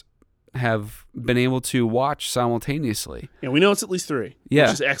us have been able to watch simultaneously. Yeah, we know it's at least 3, Yeah.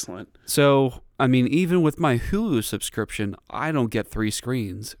 which is excellent. So, I mean, even with my Hulu subscription, I don't get 3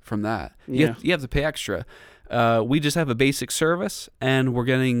 screens from that. Yeah. You have to pay extra. We just have a basic service, and we're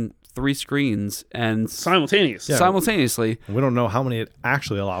getting 3 screens and Simultaneous. Yeah. simultaneously. We don't know how many it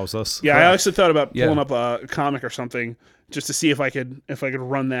actually allows us. Yeah, I actually thought about Yeah. pulling up a comic or something just to see if I could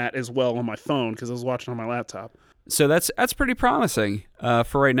run that as well on my phone because I was watching on my laptop. So that's pretty promising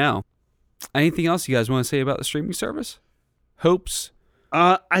for right now. Anything else you guys want to say about the streaming service? Hopes?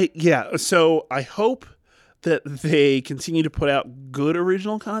 So I hope that they continue to put out good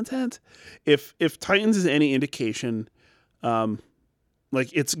original content. If Titans is any indication,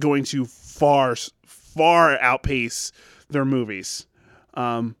 like it's going to far outpace their movies.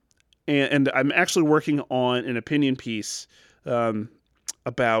 And I'm actually working on an opinion piece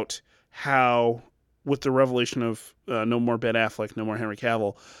about how, with the revelation of no more Ben Affleck, no more Henry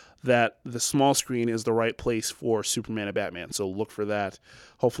Cavill, that the small screen is the right place for Superman and Batman. So look for that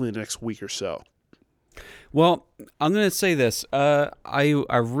hopefully in the next week or so. Well, I'm going to say this. I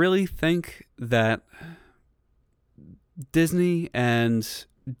really think that Disney and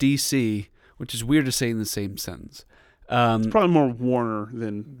DC, which is weird to say in the same sentence. Probably more Warner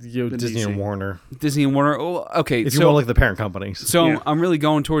than Disney DC. and Warner. Disney and Warner. Oh, okay, If you want like the parent companies. so Yeah. I'm really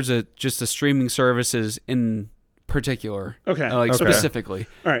going towards just the streaming services in particular. Okay. Like Okay. specifically.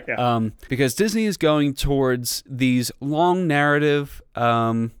 All right. Yeah. Because Disney is going towards these long narrative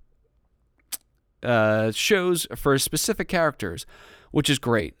shows for specific characters, which is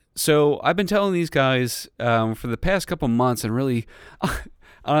great. So I've been telling these guys for the past couple months, and really,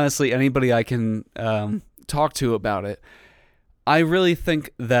 honestly, anybody I can talk to about it, I really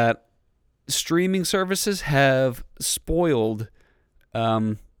think that streaming services have spoiled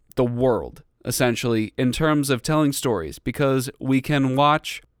the world, essentially, in terms of telling stories, because we can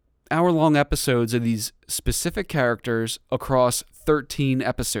watch hour-long episodes of these specific characters across 13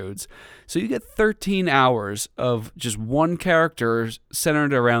 episodes. So you get 13 hours of just one character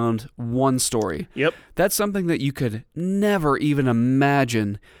centered around one story. Yep. That's something that you could never even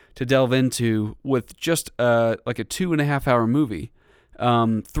imagine to delve into with just like a 2.5 hour movie.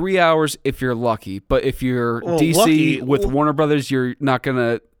 3 hours if you're lucky, but if you're DC with Warner Brothers, you're not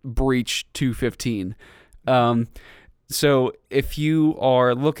gonna breach 215. So if you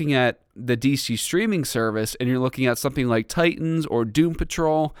are looking at the DC streaming service and you're looking at something like Titans or Doom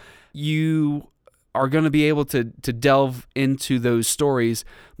Patrol, you are going to be able to delve into those stories,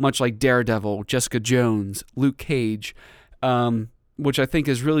 much like Daredevil, Jessica Jones, Luke Cage, which I think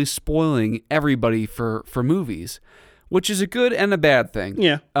is really spoiling everybody for movies, which is a good and a bad thing.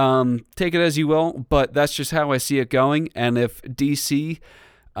 Yeah. Take it as you will, but that's just how I see it going. And if DC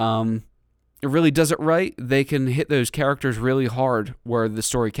it really does it right, they can hit those characters really hard where the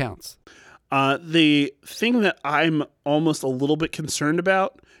story counts. The thing that I'm almost a little bit concerned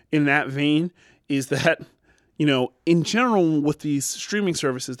about in that vein is that, in general with these streaming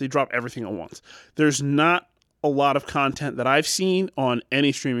services, they drop everything at once. There's not a lot of content that I've seen on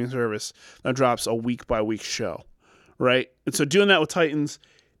any streaming service that drops a week-by-week show, right? And so doing that with Titans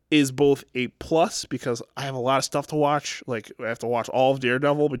is both a plus because I have a lot of stuff to watch. Like, I have to watch all of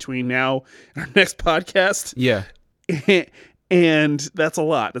Daredevil between now and our next podcast. Yeah. And that's a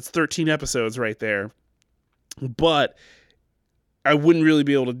lot. That's 13 episodes right there. But I wouldn't really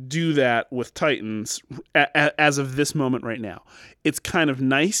be able to do that with Titans as of this moment right now. It's kind of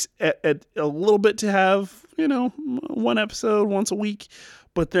nice at a little bit to have, one episode once a week,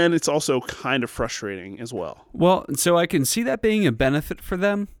 but then it's also kind of frustrating as well. Well, so I can see that being a benefit for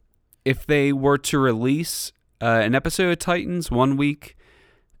them if they were to release an episode of Titans one week,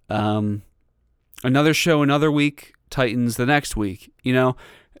 another show another week, Titans the next week.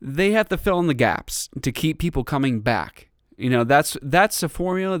 They have to fill in the gaps to keep people coming back. That's a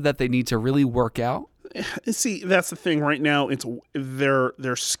formula that they need to really work out. See, that's the thing right now. It's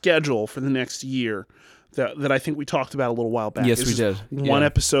their schedule for the next year that I think we talked about a little while back. Yes, we did. One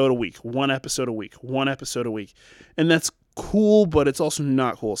episode a week, one episode a week, one episode a week. And that's cool, but it's also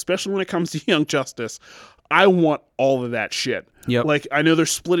not cool, especially when it comes to Young Justice. I want all of that shit. Yep. Like, I know they're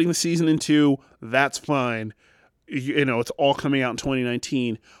splitting the season in two. That's fine. It's all coming out in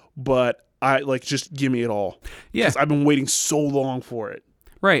 2019, but just give me it all. Yeah. Because I've been waiting so long for it.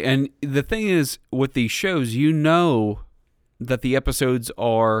 Right. And the thing is, with these shows, that the episodes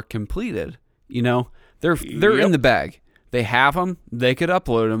are completed. They're in the bag. They have them. They could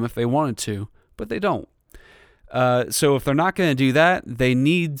upload them if they wanted to, but they don't. So if they're not going to do that, they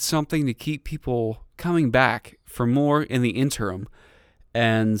need something to keep people coming back for more in the interim.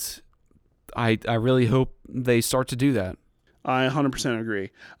 And I really hope they start to do that. I 100%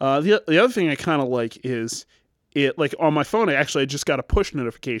 agree. The other thing I kind of like is on my phone, I just got a push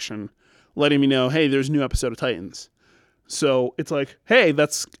notification letting me know, hey, there's a new episode of Titans. So it's like, hey,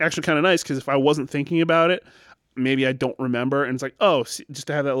 that's actually kind of nice because if I wasn't thinking about it, maybe I don't remember. And it's like, just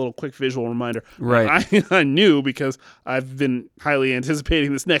to have that little quick visual reminder. Right. I knew because I've been highly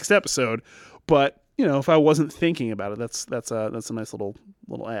anticipating this next episode. But, if I wasn't thinking about it, that's a nice little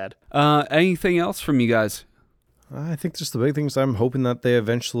ad. Anything else from you guys? I think just the big things, I'm hoping that they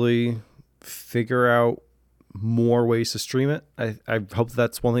eventually figure out more ways to stream it. I hope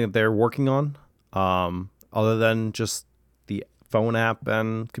that's one thing that they're working on, other than just the phone app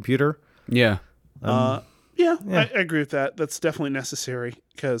and computer. Yeah. I agree with that. That's definitely necessary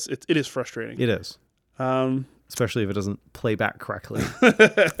because it is frustrating. It is. Especially if it doesn't play back correctly.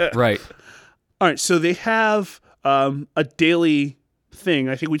 Right. All right, so they have a daily thing.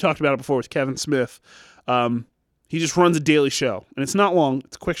 I think we talked about it before with Kevin Smith. He just runs a daily show, and it's not long.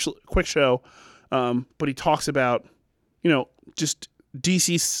 It's a quick show, but he talks about, just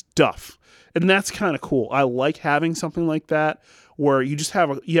DC stuff, and that's kind of cool. I like having something like that where you just have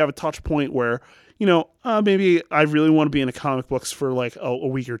a touch point where, maybe I really want to be into comic books for like a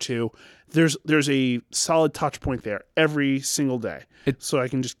week or two. There's a solid touch point there every single day. So I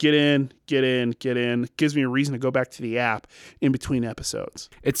can just get in. It gives me a reason to go back to the app in between episodes.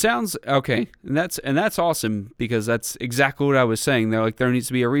 It sounds okay. And that's awesome because that's exactly what I was saying. There needs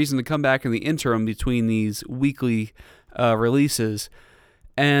to be a reason to come back in the interim between these weekly releases.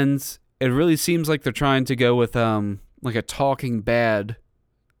 And it really seems like they're trying to go with like a Talking Bad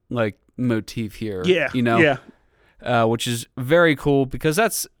motif here. Yeah. Yeah. Which is very cool because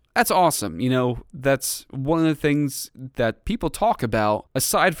that's awesome. That's one of the things that people talk about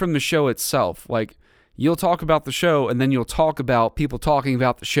aside from the show itself. Like, you'll talk about the show and then you'll talk about people talking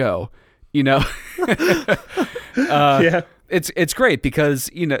about the show, Yeah. It's great because,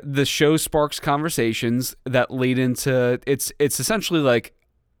 the show sparks conversations that lead into it's essentially like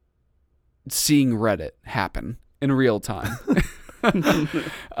seeing Reddit happen in real time.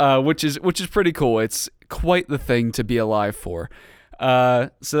 which is pretty cool. It's quite the thing to be alive for.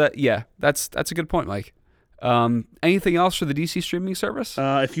 So that's a good point, Mike. Anything else for the DC streaming service?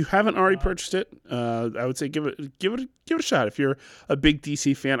 If you haven't already purchased it, I would say give it a shot. If you're a big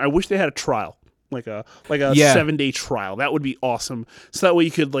DC fan, I wish they had a trial, like a 7-day trial. That would be awesome. So that way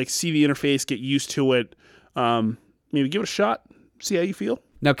you could like see the interface, get used to it. Maybe give it a shot, see how you feel.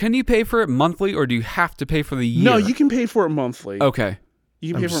 Now, can you pay for it monthly, or do you have to pay for the year? No, you can pay for it monthly. Okay.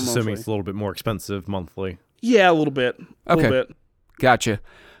 You can pay for it monthly. Assuming it's a little bit more expensive monthly. Yeah, a little bit. Okay. Little bit. Gotcha.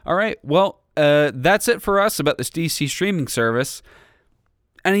 All right. Well, that's it for us about this DC streaming service.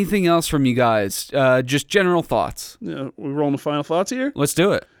 Anything else from you guys? Just general thoughts. We're rolling the final thoughts here. Let's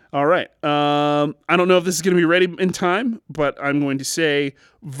do it. All right. I don't know if this is going to be ready in time, but I'm going to say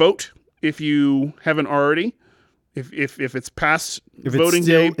vote if you haven't already. If it's past voting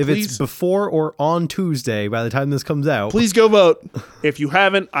day, if please, it's before or on Tuesday by the time this comes out, please go vote. If you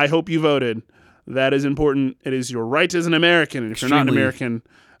haven't, I hope you voted. That is important. It is your right as an American. And if you're not an American,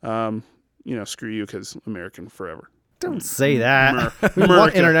 screw you, because American forever. Don't say that. We want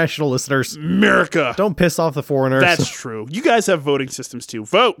America. international listeners. America. Don't piss off the foreigners. That's true. You guys have voting systems too.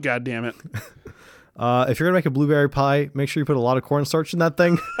 Vote, goddammit. If you're gonna make a blueberry pie, make sure you put a lot of cornstarch in that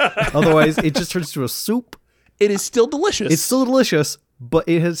thing. Otherwise, it just turns into a soup. It is still delicious. It's still delicious, but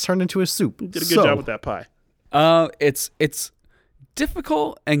it has turned into a soup. You did a good job with that pie. It's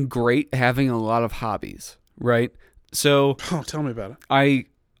difficult and great having a lot of hobbies, right? So, tell me about it.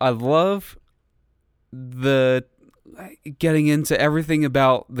 I love the getting into everything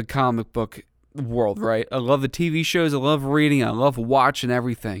about the comic book world, right? I love the TV shows, I love reading, I love watching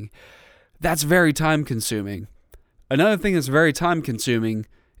everything. That's very time consuming. Another thing that's very time consuming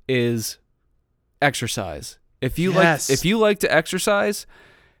is exercise. If you like to exercise,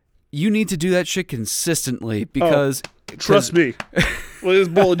 you need to do that shit consistently because trust me. Well, this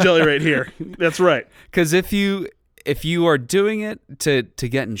bowl of jelly right here. That's right. Because if you are doing it to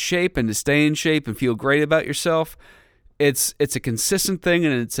get in shape and to stay in shape and feel great about yourself, it's a consistent thing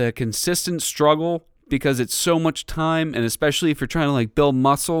and it's a consistent struggle because it's so much time, and especially if you're trying to like build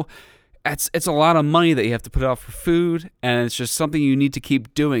muscle, it's a lot of money that you have to put out for food, and it's just something you need to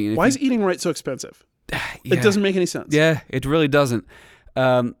keep doing. And why is eating right so expensive? Yeah. It doesn't make any sense. Yeah, it really doesn't.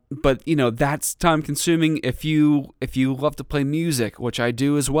 But that's time consuming if you love to play music, which I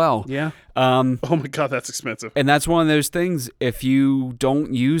do as well. Yeah. Oh my God, that's expensive. And that's one of those things, if you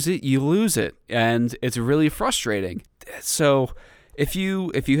don't use it, you lose it. And it's really frustrating. So if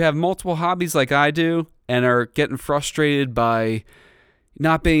you have multiple hobbies like I do and are getting frustrated by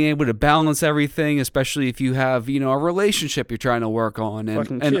not being able to balance everything, especially if you have, a relationship you're trying to work on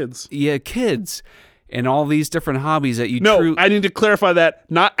and kids. Yeah, kids. And all these different hobbies that you I need to clarify that.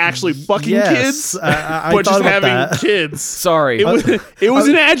 Not actually fucking kids, but just having kids. Sorry. It was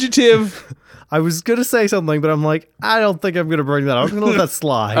an adjective. I was going to say something, but I'm like, I don't think I'm going to bring that up. I'm going to let that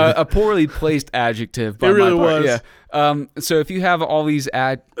slide. A poorly placed adjective by it really my part. was. Yeah. So if you have all these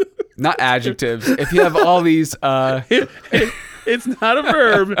not adjectives, if you have all these... It's not a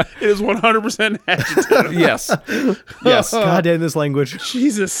verb. It is 100% adjective. Yes. Yes. God damn this language.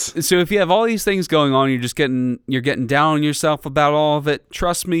 Jesus. So if you have all these things going on, you're getting down on yourself about all of it.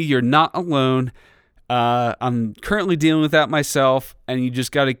 Trust me, you're not alone. I'm currently dealing with that myself, and you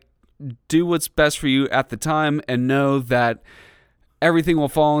just got to do what's best for you at the time and know that everything will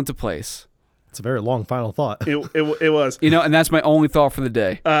fall into place. It's a very long final thought. It was. And that's my only thought for the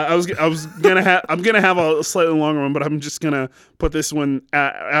day. I'm gonna have a slightly longer one, but I'm just gonna put this one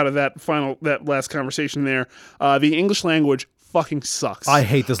out of that last conversation there. The English language fucking sucks. I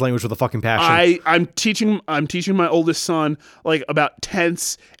hate this language with a fucking passion. I'm teaching my oldest son like about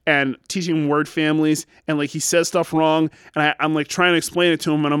tense and teaching him word families, and like he says stuff wrong, and I'm like trying to explain it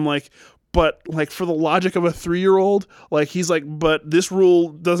to him, and I'm like, but like for the logic of a 3-year-old, like he's like, but this rule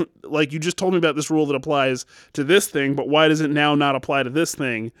doesn't, like you just told me about this rule that applies to this thing, but why does it now not apply to this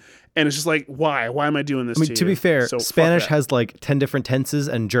thing? And it's just like, why am I doing this? I mean, to be fair, So Spanish has like 10 different tenses,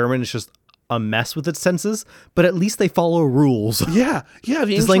 and German is just a mess with its tenses, but at least they follow rules. Yeah.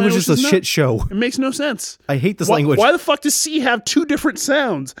 This language is a shit show. It makes no sense. I hate this language. Why the fuck does C have 2 different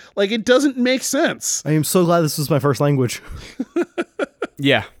sounds? Like it doesn't make sense. I am so glad this was my first language.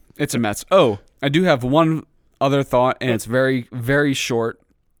 Yeah. It's a mess. Oh, I do have one other thought, and it's very, very short.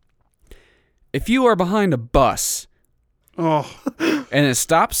 If you are behind a bus and a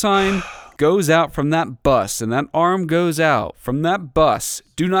stop sign goes out from that bus and that arm goes out from that bus,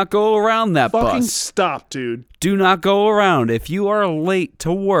 do not go around that bus. Fucking stop, dude. Do not go around. If you are late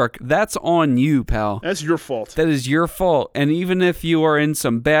to work, that's on you, pal. That's your fault. That is your fault. And even if you are in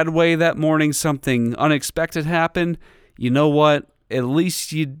some bad way that morning, something unexpected happened, you know what? At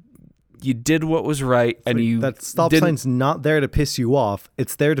least you did what was right, and that stop sign's not there to piss you off.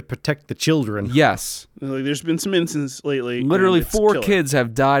 It's there to protect the children. Yes. Like, there's been some incidents lately. Literally 4 kids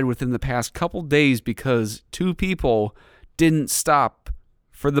have died within the past couple days because 2 people didn't stop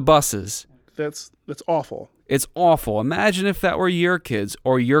for the buses. That's awful. It's awful. Imagine if that were your kids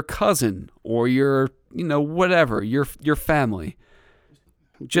or your cousin or your, whatever, your family.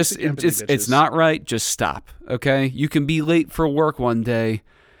 Just it's not right. Just stop. Okay? You can be late for work one day.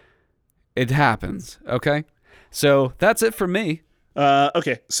 It happens. Okay? So that's it for me.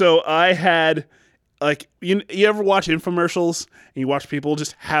 Okay. So I had you ever watch infomercials and you watch people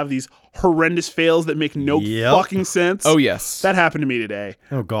just have these horrendous fails that make no fucking sense? Oh yes. That happened to me today.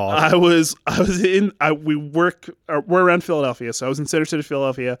 Oh god. We're around Philadelphia, so I was in Center City,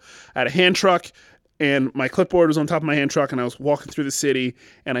 Philadelphia. I had a hand truck and my clipboard was on top of my hand truck and I was walking through the city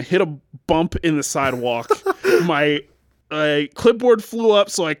and I hit a bump in the sidewalk. My clipboard flew up,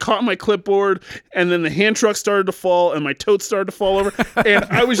 so I caught my clipboard, and then the hand truck started to fall, and my totes started to fall over, and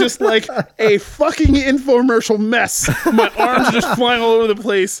I was just like a fucking infomercial mess. My arms are just flying all over the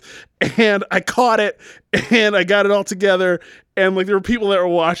place, and I caught it, and I got it all together, and there were people that were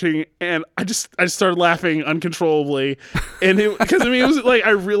watching, and I just started laughing uncontrollably, and it was like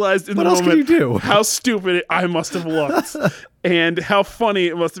I realized in the moment how stupid I must have looked. And how funny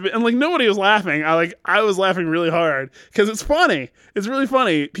it must have been. And nobody was laughing. I was laughing really hard because it's funny. It's really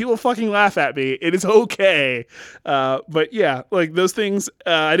funny. People fucking laugh at me. It is okay. But yeah, those things,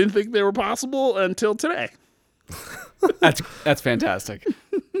 I didn't think they were possible until today. That's fantastic.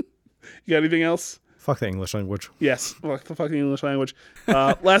 You got anything else? Fuck the English language. Yes, fuck the fucking English language.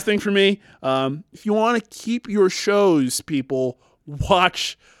 Last thing for me, if you want to keep your shows, people,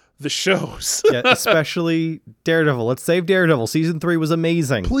 watch the shows. Yeah, especially Daredevil. Let's save Daredevil. Season 3 was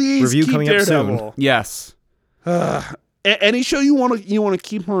amazing. Please Review keep coming Daredevil. up soon. Yes. Any show you want to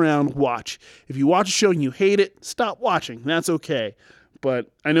keep around, watch. If you watch a show and you hate it, stop watching. That's okay.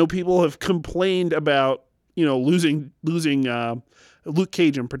 But I know people have complained about losing Luke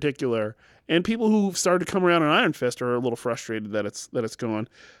Cage in particular, and people who started to come around on Iron Fist are a little frustrated that it's gone.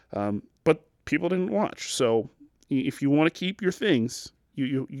 But people didn't watch. So if you want to keep your things,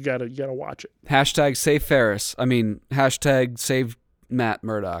 you gotta watch it. # save Ferris. # save Matt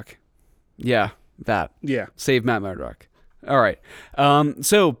Murdock. Yeah, that. Yeah. Save Matt Murdock. All right.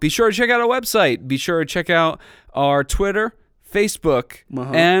 So be sure to check out our website. Be sure to check out our Twitter, Facebook,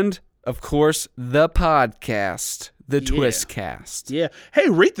 and of course the podcast, the Twistcast. Yeah. Hey,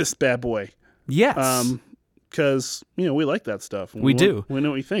 rate this bad boy. Yes. Because we like that stuff. We do. We know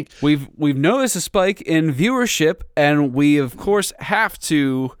what you think. We've noticed a spike in viewership, and we of course have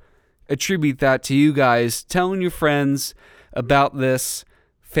to attribute that to you guys telling your friends about this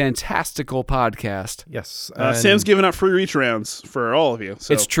fantastical podcast. Yes. Sam's giving out free reach rounds for all of you.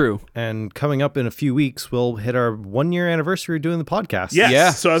 So. It's true. And coming up in a few weeks, we'll hit our 1-year anniversary of doing the podcast. Yes.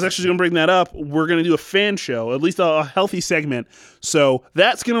 Yeah. So I was actually going to bring that up. We're going to do a fan show, at least a healthy segment. So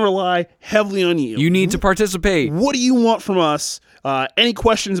that's going to rely heavily on you. You need to participate. What do you want from us? Any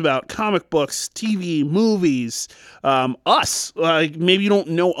questions about comic books, TV, movies, us? Maybe you don't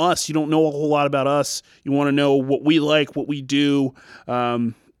know us. You don't know a whole lot about us. You want to know what we like, what we do.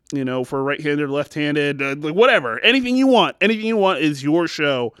 If we're right-handed or left-handed, whatever. Anything you want is your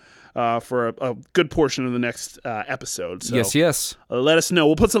show for a good portion of the next episode. So Yes. let us know.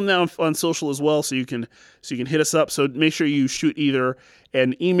 We'll put something down on social as well, so you can hit us up. So make sure you shoot either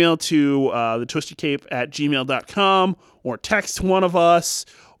an email to thetwistycape@gmail.com or text one of us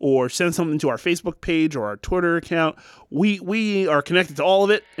or send something to our Facebook page or our Twitter account. We are connected to all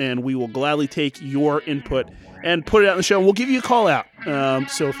of it, and we will gladly take your input and put it out in the show. We'll give you a call out.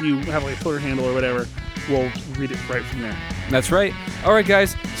 So if you have a Twitter handle or whatever, we'll read it right from there. That's right. All right,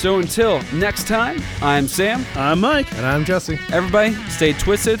 guys. So until next time, I'm Sam. I'm Mike. And I'm Jesse. Everybody, stay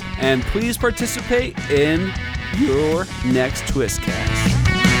twisted, and please participate in your next Twistcast.